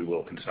headquarters, but we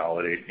will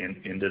consolidate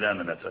into them,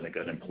 and that's, I think,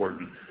 an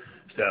important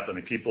step. I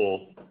mean,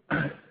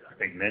 I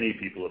think many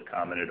people have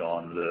commented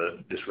on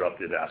the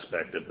disruptive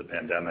aspect of the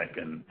pandemic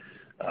and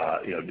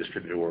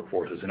distributed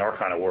workforces. In our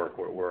kind of work,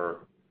 we're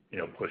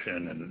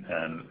pushing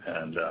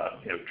and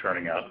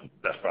churning out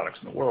best products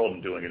in the world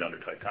and doing it under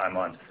tight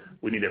timelines.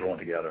 We need everyone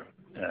together,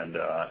 and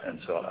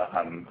so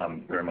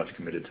I'm very much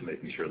committed to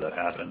making sure that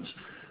happens.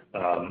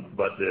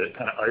 But the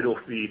kind of idle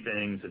fee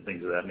things and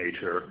things of that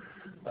nature,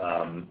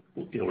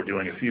 we're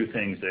doing a few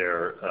things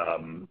there.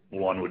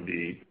 One would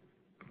be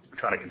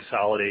trying to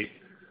consolidate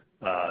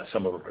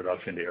some of our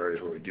production to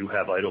areas where we do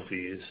have idle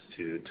fees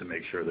to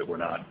make sure that we're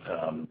not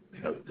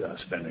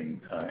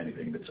spending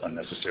anything that's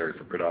unnecessary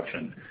for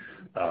production.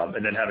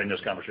 And then having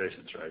those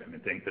conversations, right? I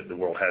mean, think that the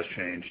world has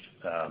changed,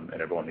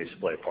 and everyone needs to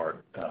play a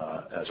part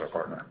as our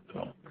partner.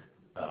 So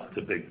it's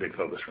a big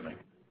focus for me.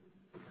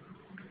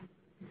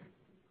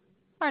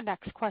 Our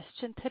next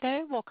question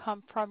today will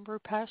come from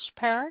Rupesh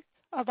Parikh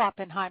of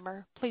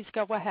Oppenheimer. Please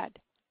go ahead.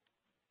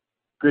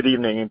 Good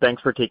evening, and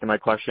thanks for taking my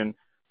question.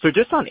 So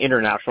just on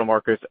international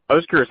markets, I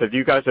was curious if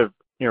you guys have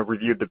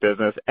reviewed the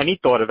business. Any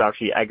thought of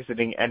actually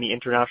exiting any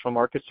international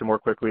markets to more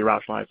quickly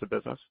rationalize the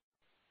business?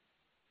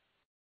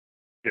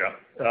 Yeah,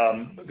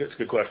 that's a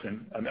good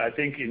question. I mean, I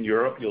think in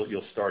Europe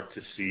you'll start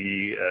to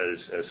see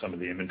as some of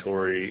the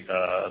inventory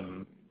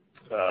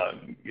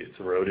gets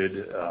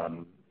eroded.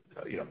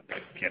 I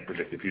can't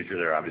predict the future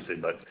there, obviously,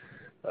 but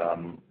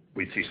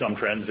we see some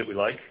trends that we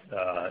like.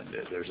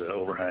 There's an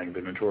overhang of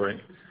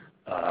inventory.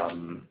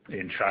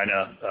 In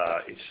China,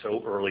 it's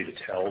so early to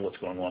tell what's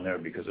going on there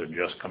because they're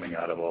just coming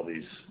out of all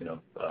these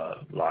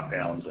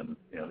lockdowns, and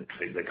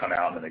they come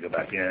out and then they go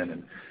back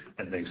in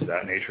and things of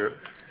that nature.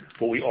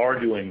 What we are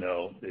doing,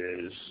 though,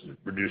 is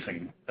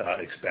reducing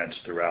expense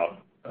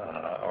throughout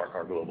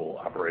our global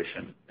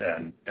operation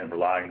and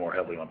relying more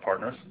heavily on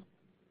partners.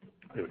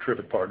 We have a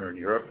terrific partner in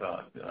Europe,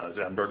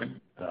 Zandbergen,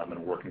 and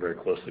we're working very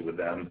closely with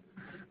them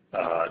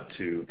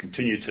to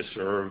continue to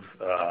serve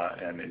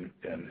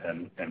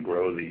and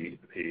grow the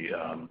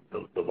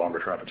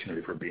longer-term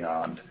opportunity for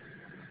Beyond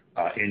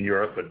in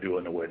Europe, but do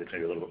it in a way that's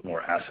maybe a little bit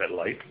more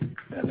asset-light.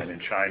 And then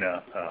in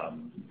China,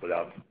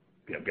 without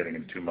getting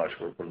into too much,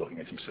 we're looking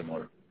at some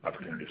similar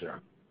opportunities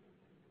there.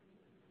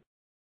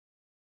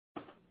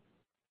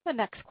 The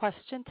next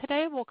question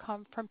today will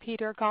come from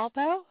Peter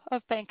Galbo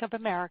of Bank of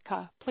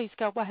America. Please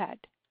go ahead.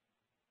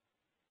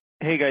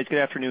 Hey, guys. Good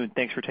afternoon.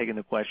 Thanks for taking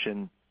the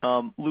question.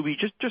 Lubi,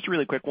 just a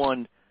really quick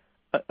one.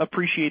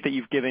 Appreciate that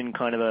you've given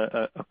kind of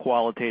a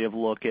qualitative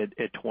look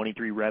at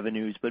 23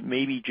 revenues, but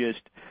maybe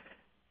just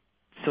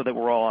so that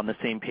we're all on the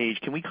same page,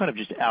 can we kind of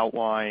just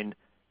outline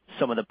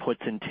some of the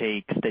puts and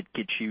takes that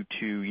get you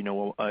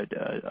to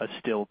a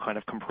still kind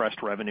of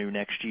compressed revenue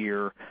next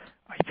year?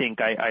 I think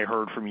I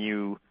heard from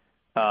you,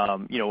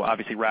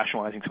 obviously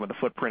rationalizing some of the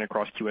footprint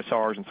across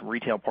QSRs and some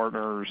retail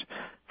partners,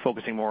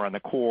 focusing more on the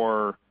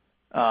core.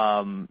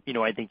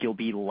 I think you'll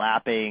be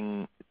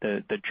lapping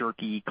the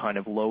jerky kind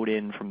of load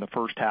in from the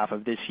first half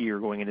of this year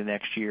going into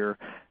next year.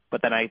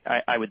 But then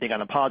I would think on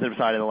the positive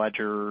side of the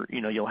ledger,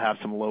 you'll have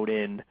some load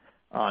in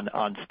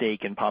on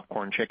steak and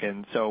popcorn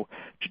chicken. So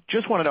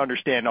just wanted to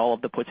understand all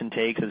of the puts and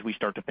takes as we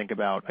start to think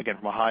about, again,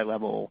 from a high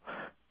level,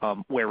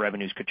 where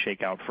revenues could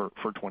shake out for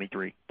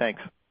 23.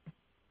 Thanks.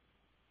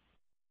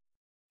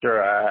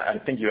 Sure. I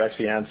think you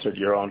actually answered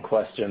your own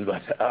question,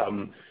 but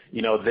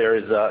there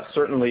is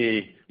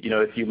certainly,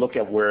 if you look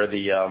at where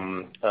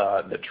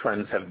the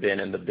trends have been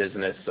in the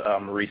business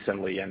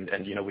recently, and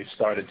we've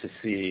started to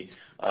see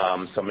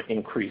some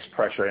increased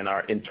pressure in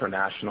our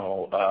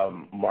international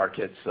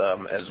markets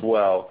as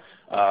well.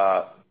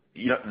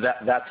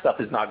 That stuff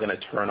is not going to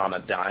turn on a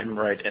dime,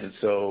 right? And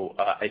so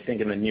I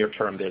think in the near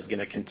term there's going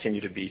to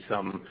continue to be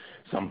some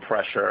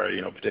pressure,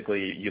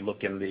 particularly you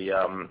look in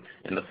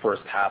the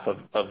first half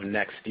of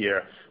next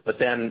year. But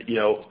then,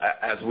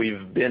 as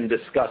we've been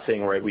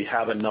discussing, right, we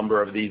have a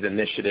number of these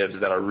initiatives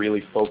that are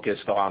really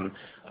focused on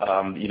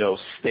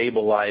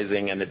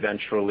stabilizing and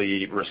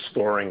eventually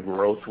restoring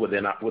growth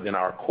within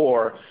our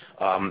core.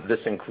 This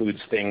includes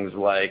things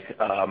like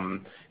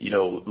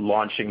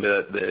launching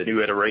the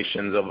new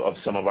iterations of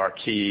some of our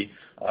key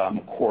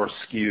core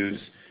SKUs.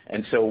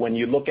 And so when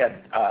you look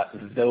at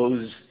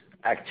those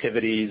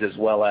activities as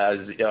well as,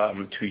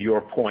 to your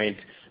point,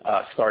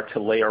 start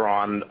to layer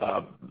on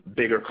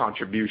bigger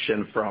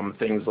contribution from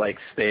things like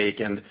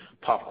steak and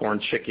popcorn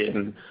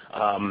chicken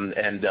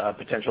and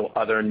potential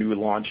other new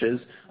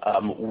launches,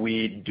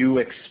 we do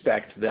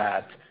expect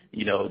that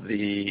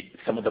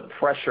some of the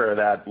pressure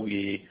that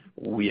we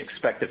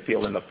expect to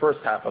feel in the first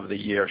half of the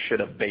year should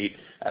abate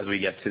as we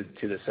get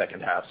to the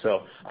second half.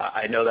 So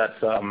I know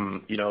that's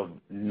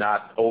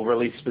not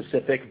overly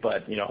specific,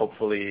 but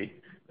hopefully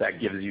that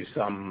gives you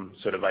some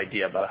sort of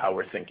idea about how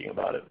we're thinking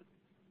about it.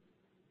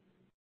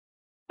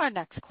 Our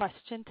next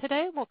question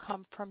today will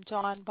come from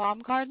John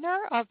Baumgartner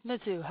of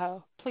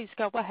Mizuho. Please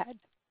go ahead.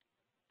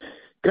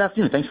 Good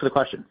afternoon. Thanks for the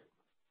question.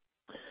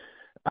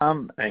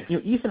 Thanks.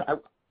 Ethan,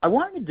 I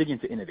wanted to dig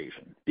into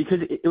innovation because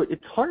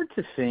it's hard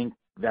to think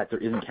that there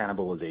isn't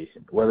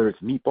cannibalization, whether it's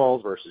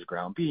meatballs versus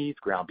ground beef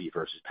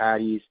versus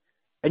patties,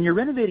 and you're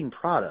renovating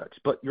products,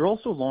 but you're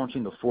also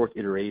launching the fourth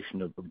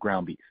iteration of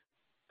ground beef.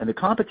 And the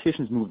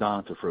competition's moved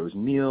on to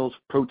frozen meals,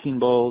 protein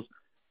bowls.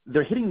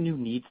 They're hitting new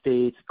need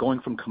states, going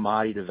from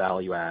commodity to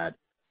value add.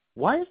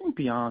 Why isn't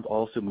Beyond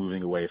also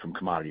moving away from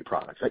commodity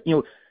products?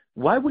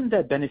 Why wouldn't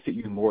that benefit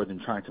you more than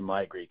trying to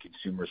migrate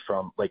consumers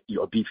from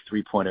a beef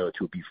 3.0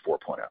 to a beef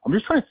 4.0? I'm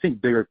just trying to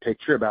think bigger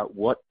picture about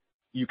what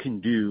you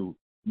can do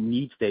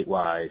need state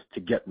wise to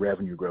get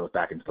revenue growth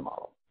back into the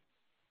model.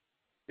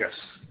 Yes.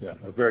 Yeah,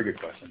 a very good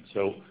question.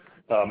 So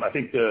I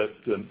think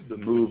the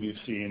move you've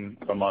seen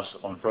from us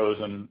on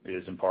frozen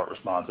is in part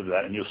responsive to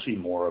that, and you'll see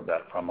more of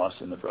that from us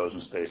in the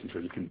frozen space in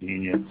terms of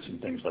convenience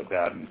and things like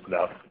that, and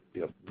without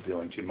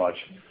doing too much.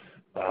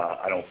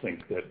 I don't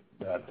think that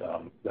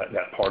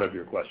part of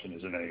your question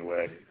is in any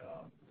way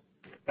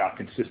not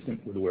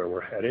consistent with where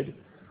we're headed.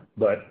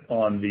 But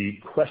on the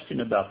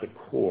question about the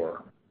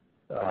core,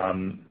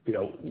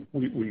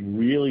 we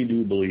really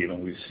do believe,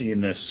 and we've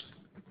seen this,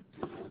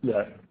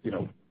 that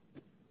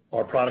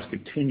our products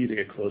continue to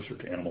get closer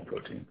to animal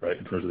protein, right,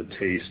 in terms of the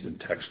taste and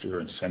texture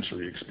and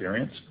sensory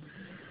experience.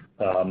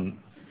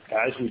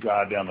 As we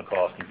drive down the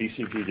cost, and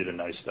BCG did a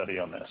nice study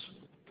on this,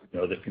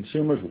 that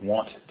consumers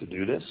want to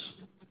do this,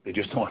 they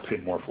just don't want to pay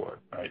more for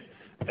it, right?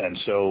 And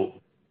so,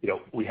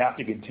 we have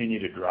to continue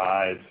to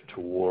drive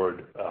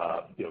toward,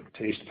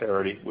 taste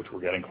parity, which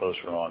we're getting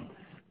closer on,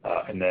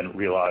 and then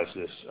realize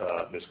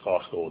this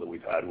cost goal that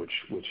we've had, which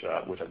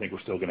I think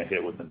we're still going to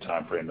hit within the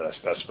time frame that I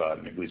specified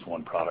in at least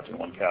one product in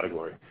one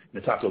category.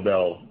 And the Taco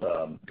Bell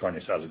carne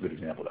asada is a good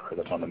example of that.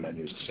 That's on the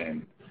menu, is the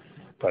same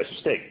price of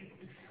steak.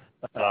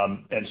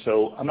 And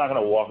so I'm not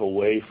going to walk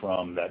away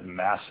from that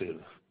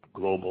massive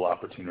global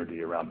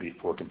opportunity around beef,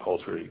 pork, and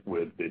poultry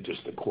with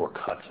just the core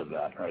cuts of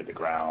that, right, the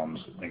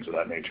grounds, things of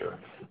that nature,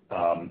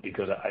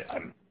 because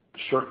I'm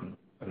certain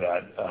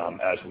that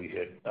as we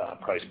hit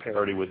price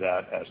parity with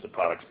that, as the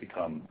products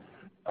become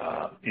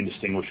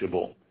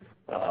indistinguishable,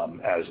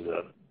 as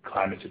the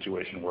climate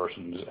situation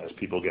worsens, as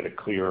people get a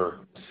clearer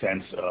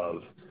sense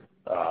of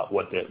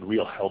what the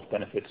real health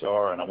benefits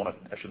are, and I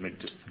should maybe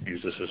just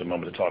use this as a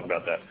moment to talk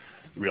about that,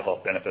 the real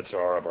health benefits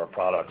are of our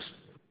products,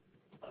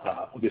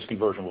 this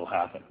conversion will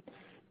happen.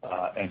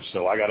 And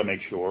so I got to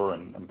make sure,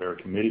 and I'm very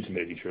committed to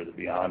making sure that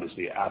Beyond is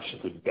the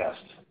absolute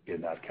best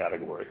in that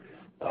category.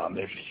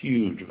 There's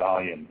huge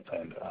volume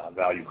and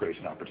value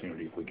creation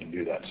opportunity if we can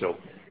do that. So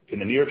in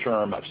the near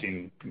term, I've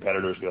seen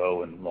competitors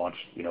go and launch,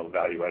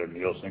 value-added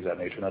meals, things of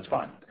that nature, and that's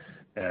fine.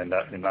 And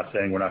I'm not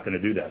saying we're not going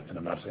to do that, and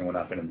I'm not saying we're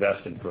not going to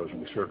invest in frozen.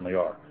 We certainly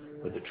are.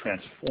 But the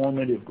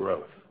transformative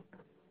growth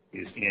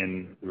is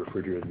in the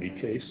refrigerated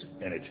meat case,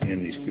 and it's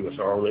in these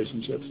QSR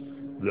relationships.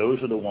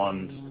 Those are the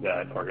ones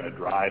that are going to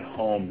drive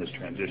home this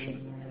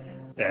transition.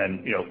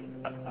 And,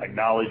 I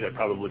acknowledge I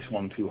probably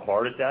swung too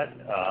hard at that,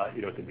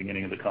 at the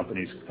beginning of the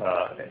company's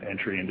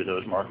entry into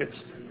those markets.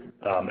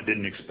 I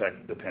didn't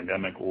expect the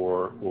pandemic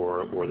or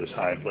this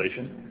high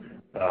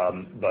inflation.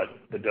 But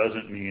that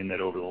doesn't mean that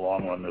over the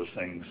long run those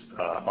things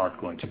aren't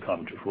going to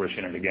come to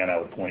fruition. And again, I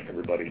would point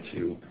everybody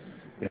to,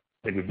 I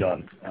think we've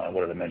done,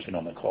 what did I mention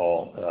on the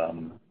call,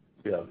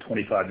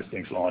 25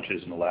 distinct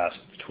launches in the last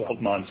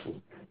 12 months,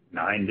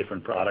 9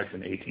 different products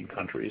in 18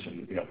 countries,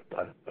 and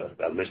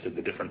I listed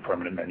the different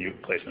permanent menu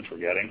placements we're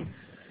getting.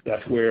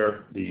 That's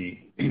where the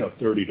 $30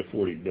 to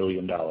 $40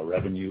 billion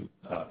revenue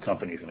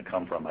company is going to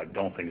come from. I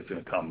don't think it's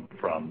going to come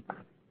from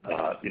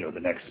the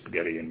next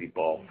spaghetti and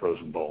meatball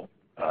frozen bowl.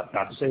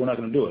 Not to say we're not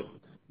going to do it,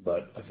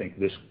 but I think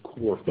this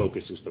core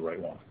focus is the right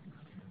one.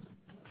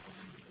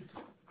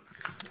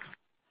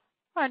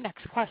 Our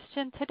next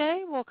question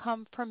today will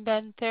come from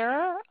Ben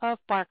Theurer of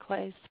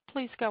Barclays.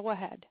 Please go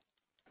ahead.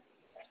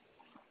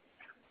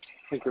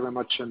 Thank you very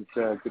much, and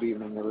good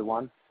evening,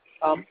 everyone.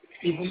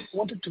 Even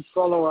wanted to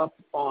follow up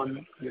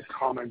on your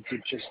comments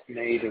you just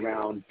made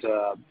around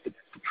the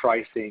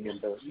pricing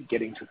and the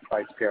getting to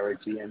price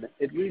parity, and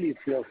it really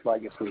feels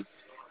like if we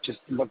just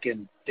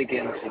dig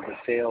into the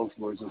sales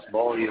versus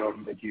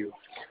volume that you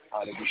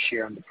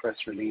share in the press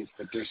release,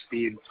 that there's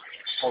been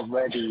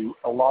already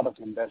a lot of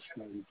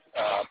investment,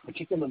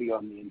 particularly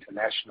on the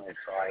international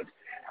side,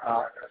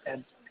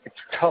 and it's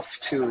tough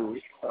to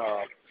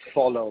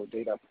follow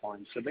data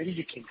points. So maybe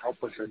you can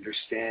help us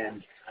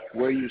understand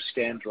where you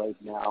stand right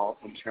now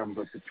in terms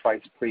of the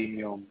price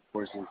premium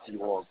versus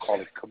your, call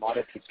it,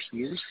 commodity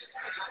peers,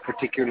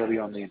 particularly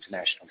on the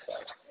international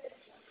side.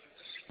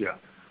 Yeah.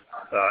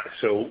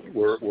 So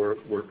we're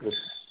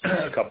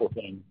a couple of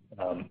things.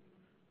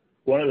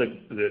 One of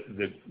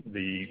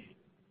the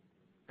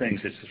things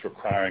that's just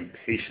requiring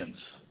patience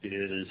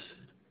is,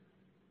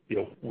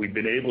 we've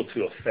been able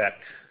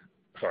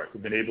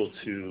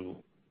to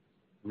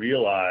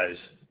realize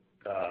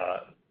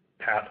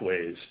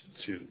pathways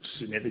to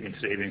significant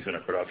savings in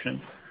our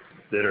production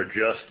that are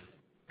just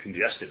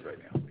congested right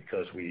now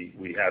because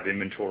we have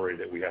inventory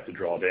that we have to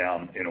draw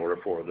down in order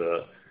for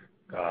the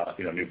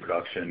new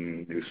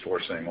production, new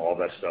sourcing, all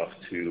that stuff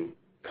to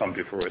come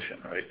to fruition,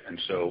 right? And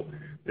so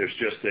there's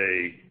just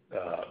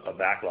a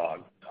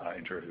backlog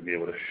in terms of being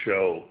able to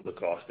show the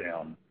cost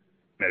down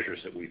measures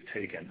that we've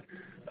taken.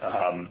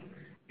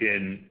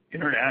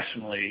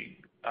 Internationally,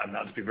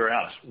 not to be very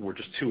honest, we're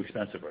just too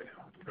expensive right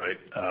now,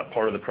 right?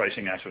 Part of the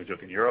pricing action we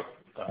took in Europe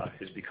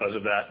is because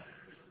of that.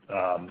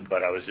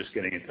 But I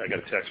got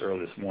a text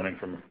early this morning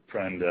from a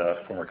friend,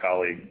 former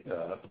colleague,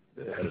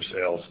 head of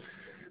sales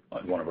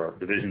on one of our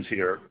divisions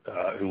here,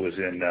 who was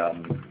in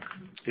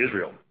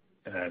Israel.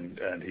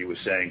 And he was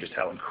saying just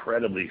how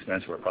incredibly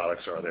expensive our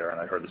products are there. And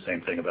I heard the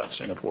same thing about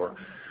Singapore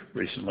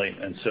recently.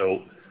 And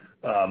so,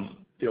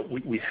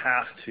 we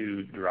have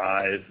to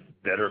drive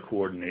better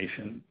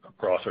coordination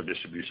across our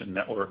distribution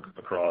network,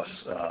 across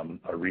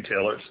our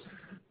retailers,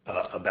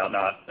 about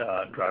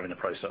not driving the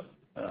price up.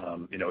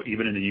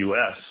 Even in the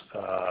U.S.,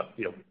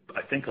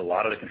 I think a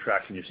lot of the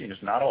contraction you've seen,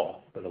 it's not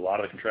all, but a lot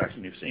of the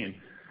contraction you've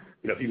seen,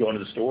 if you go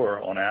into the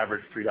store, on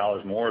average,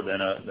 $3 more than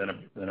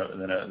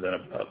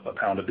a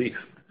pound of beef.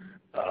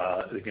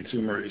 The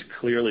consumer is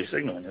clearly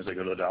signaling as they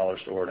go to the dollar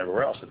store and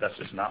everywhere else that that's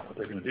just not what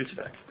they're going to do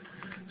today.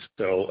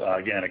 So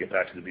again, I get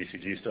back to the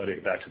BCG study, I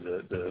get back to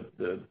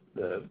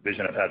the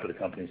vision I've had for the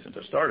company since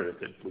I started it,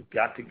 that we've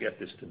got to get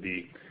this to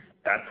be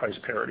at price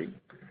parity.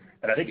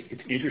 And I think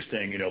it's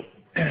interesting,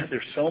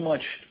 there's so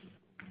much,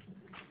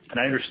 and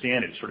I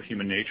understand it's sort of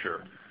human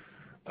nature,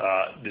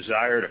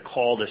 desire to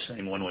call this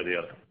thing one way or the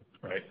other,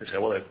 right? They say,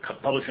 well, the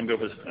public's going to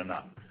go for this, and I'm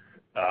not.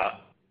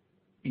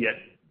 Yet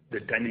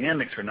the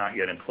dynamics are not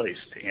yet in place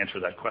to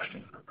answer that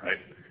question, right?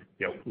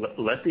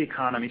 Let the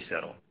economy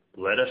settle.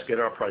 Let us get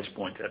our price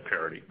point at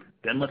parity.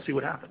 Then let's see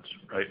what happens,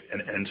 right?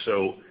 And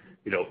so,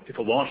 if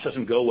a launch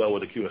doesn't go well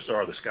with the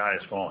QSR, the sky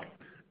is falling.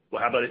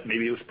 Well, how about it?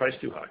 Maybe it was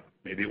priced too high.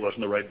 Maybe it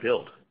wasn't the right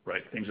build,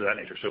 right? Things of that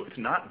nature. So it's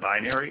not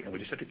binary, and we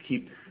just have to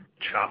keep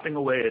chopping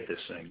away at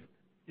this thing,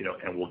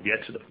 and we'll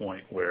get to the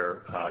point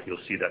where you'll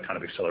see that kind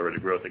of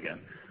accelerated growth again.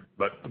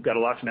 But we've got a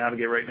lot to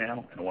navigate right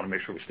now, and I want to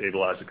make sure we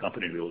stabilize the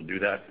company to be able to do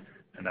that,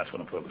 and that's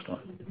what I'm focused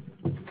on.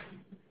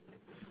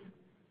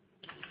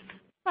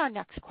 Our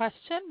next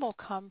question will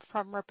come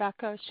from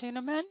Rebecca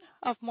Scheuneman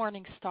of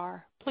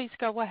Morningstar. Please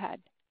go ahead.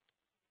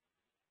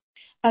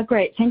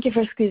 Great. Thank you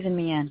for squeezing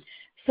me in.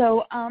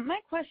 So my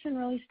question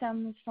really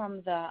stems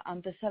from the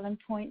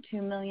 $7.2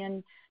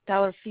 million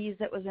fees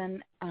that was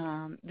in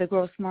the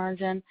gross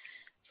margin.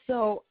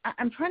 So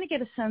I'm trying to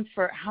get a sense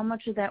for how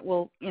much of that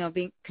will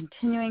be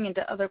continuing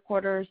into other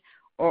quarters,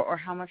 or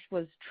how much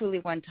was truly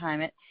one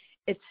time.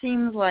 It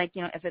seems like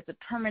if it's a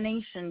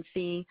termination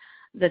fee,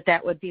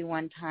 that would be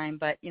one time,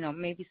 but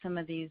maybe some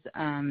of these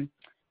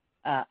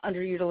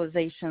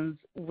underutilizations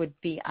would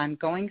be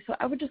ongoing. So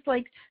I would just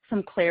like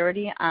some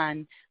clarity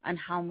on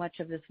how much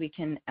of this we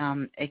can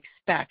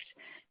expect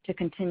to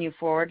continue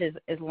forward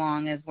as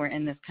long as we're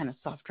in this kind of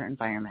softer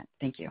environment.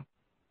 Thank you.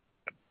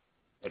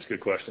 That's a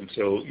good question.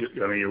 So,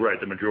 you're right.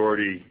 The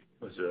majority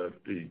was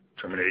the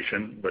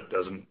termination, but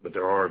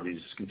there are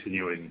these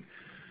continuing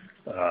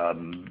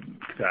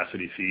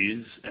capacity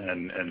fees,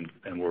 and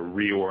we're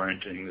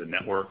reorienting the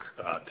network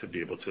to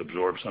be able to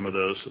absorb some of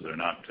those, so they're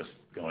not just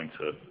going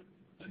to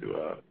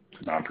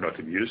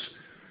non-productive use.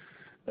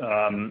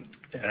 And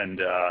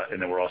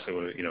then we're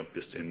also,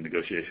 just in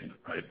negotiation,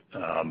 right?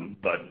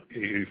 But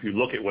if you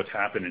look at what's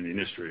happened in the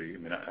industry,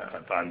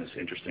 I find this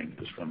interesting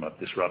just from a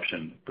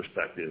disruption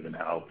perspective and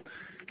how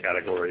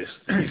categories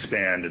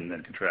expand and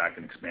then contract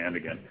and expand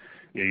again.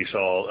 You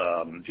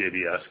saw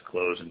JBS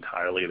close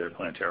entirely their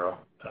Plantera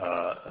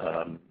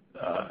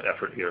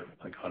effort here,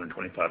 like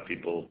 125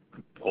 people,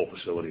 whole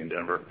facility in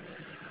Denver.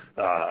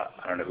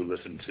 I don't know who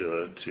listened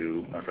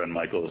to my friend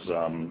Michael's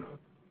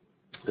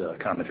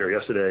commentary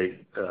yesterday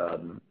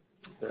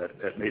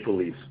at Maple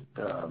Leaf.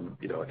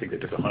 I think they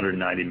took a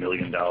 $190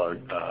 million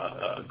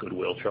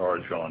goodwill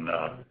charge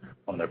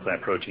on their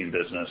plant protein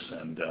business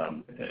and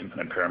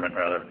impairment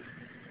rather.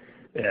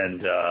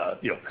 And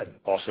had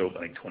also,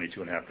 I think,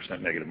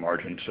 22.5% negative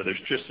margin. So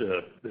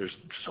there's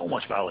so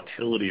much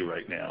volatility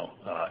right now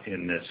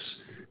in this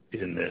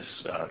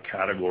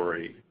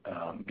category,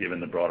 given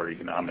the broader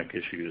economic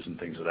issues and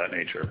things of that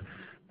nature.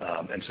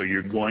 And so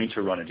you're going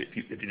to run into,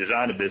 if you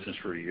design a business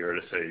for a year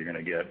to say you're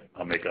going to get,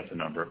 I'll make up the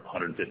number,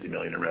 150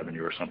 million in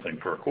revenue or something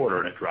per quarter,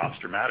 and it drops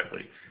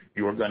dramatically,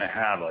 you're going to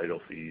have idle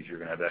fees, you're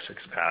going to have excess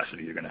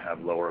capacity, you're going to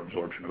have lower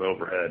absorption of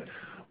overhead,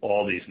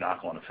 all these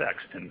knock-on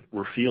effects, and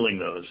we're feeling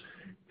those.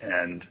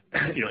 And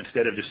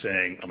instead of just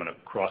saying I'm going to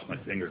cross my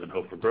fingers and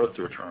hope for growth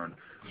to return,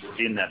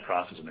 we're in that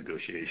process of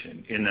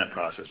negotiation, in that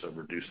process of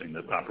reducing the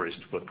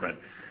operations footprint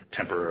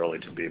temporarily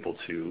to be able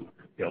to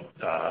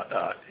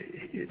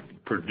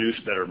produce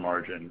better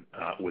margin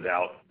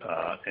without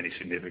any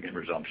significant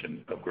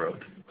resumption of growth.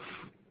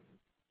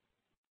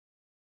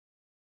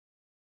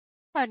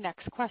 Our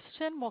next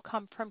question will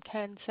come from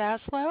Ken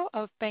Zaslow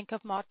of Bank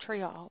of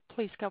Montreal.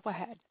 Please go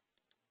ahead.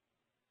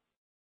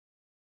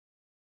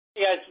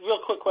 Yeah, it's a real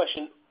quick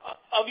question.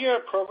 Of your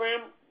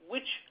program,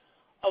 which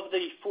of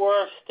the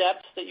 4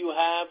 steps that you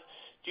have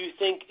do you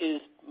think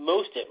is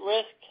most at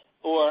risk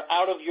or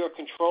out of your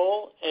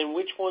control, and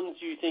which ones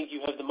do you think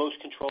you have the most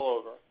control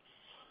over?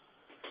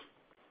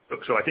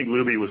 So I think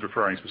Luby was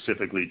referring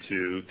specifically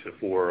to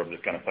 4 of the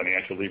kind of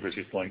financial levers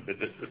he's pulling.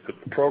 The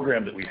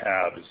program that we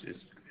have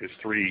is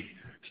 3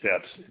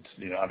 steps.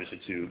 It's obviously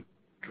to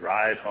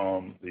drive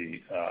home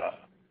the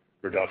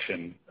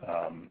reduction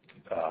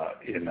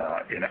in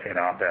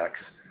OpEx,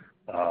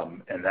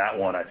 and that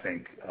one I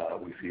think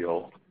we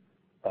feel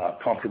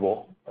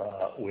comfortable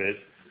with.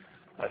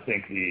 I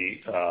think the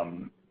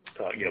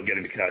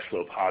getting to cash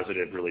flow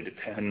positive really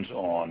depends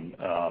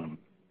on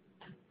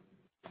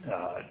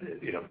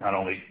not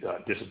only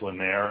discipline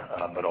there,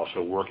 but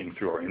also working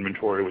through our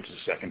inventory, which is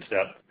the second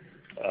step.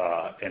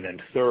 And then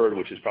third,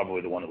 which is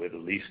probably the one that we have the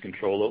least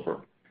control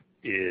over,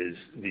 is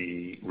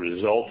the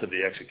result of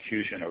the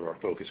execution of our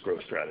focused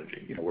growth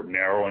strategy. We're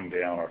narrowing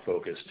down our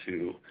focus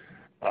to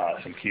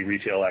some key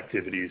retail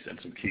activities and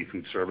some key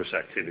food service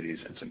activities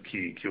and some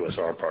key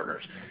QSR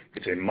partners.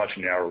 It's a much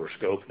narrower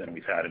scope than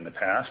we've had in the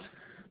past,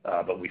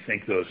 but we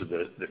think those are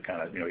the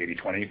kind of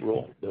 80-20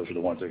 rule. Those are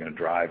the ones that are going to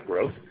drive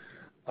growth.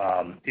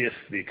 If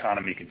the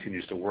economy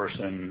continues to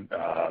worsen,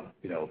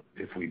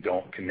 if we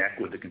don't connect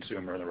with the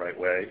consumer in the right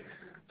way,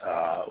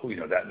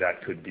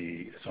 that could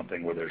be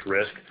something where there's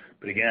risk.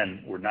 But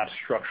again, we're not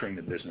structuring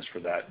the business for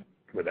that,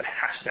 where that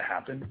has to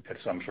happen at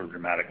some sort of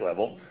dramatic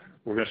level.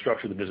 We're going to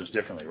structure the business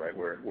differently, right?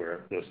 Where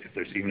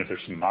even if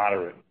there's some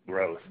moderate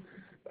growth,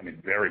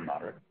 very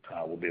moderate,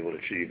 we'll be able to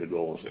achieve the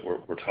goals that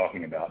we're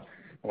talking about.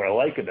 What I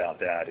like about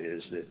that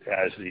is that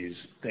as these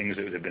things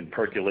that have been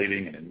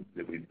percolating and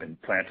that we've been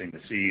planting the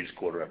seeds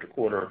quarter after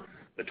quarter,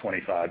 the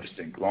 25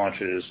 distinct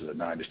launches, the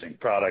 9 distinct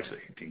products, the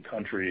 18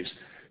 countries,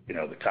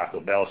 the Taco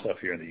Bell stuff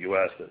here in the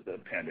U.S., the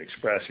Panda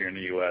Express here in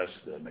the U.S.,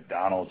 the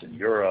McDonald's in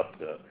Europe,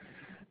 the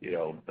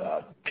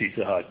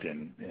Pizza Hut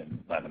in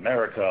Latin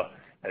America.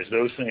 As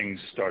those things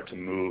start to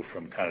move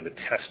from kind of the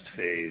test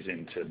phase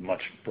into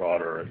much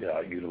broader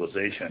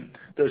utilization,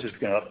 those just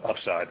become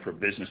upside for a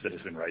business that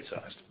has been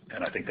right-sized.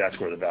 And I think that's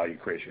where the value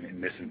creation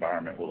in this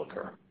environment will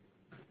occur.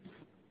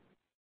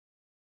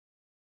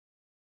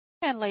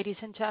 And ladies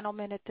and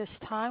gentlemen, at this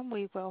time,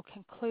 we will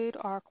conclude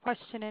our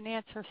question and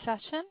answer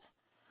session.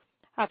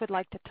 I would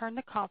like to turn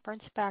the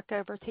conference back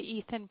over to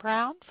Ethan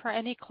Brown for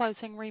any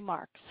closing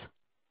remarks.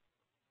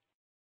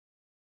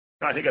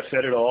 I think I've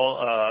said it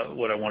all,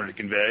 what I wanted to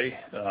convey.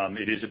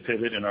 It is a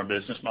pivot in our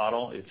business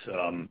model.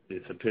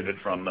 It's a pivot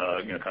from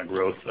kind of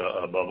growth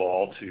above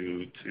all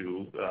to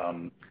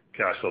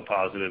cash flow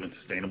positive and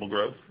sustainable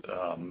growth.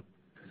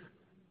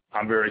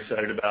 I'm very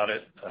excited about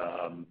it.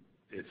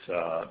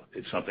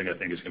 It's something I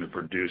think is going to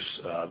produce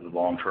the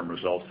long-term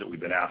results that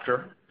we've been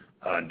after,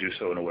 and do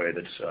so in a way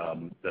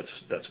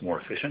that's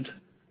more efficient.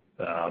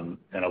 And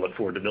I look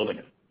forward to building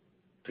it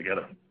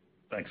together.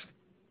 Thanks.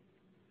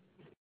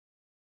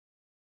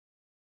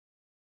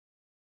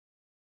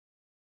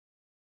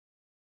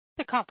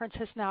 The conference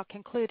has now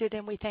concluded,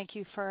 and we thank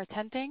you for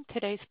attending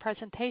today's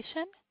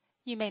presentation.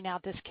 You may now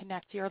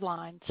disconnect your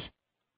lines.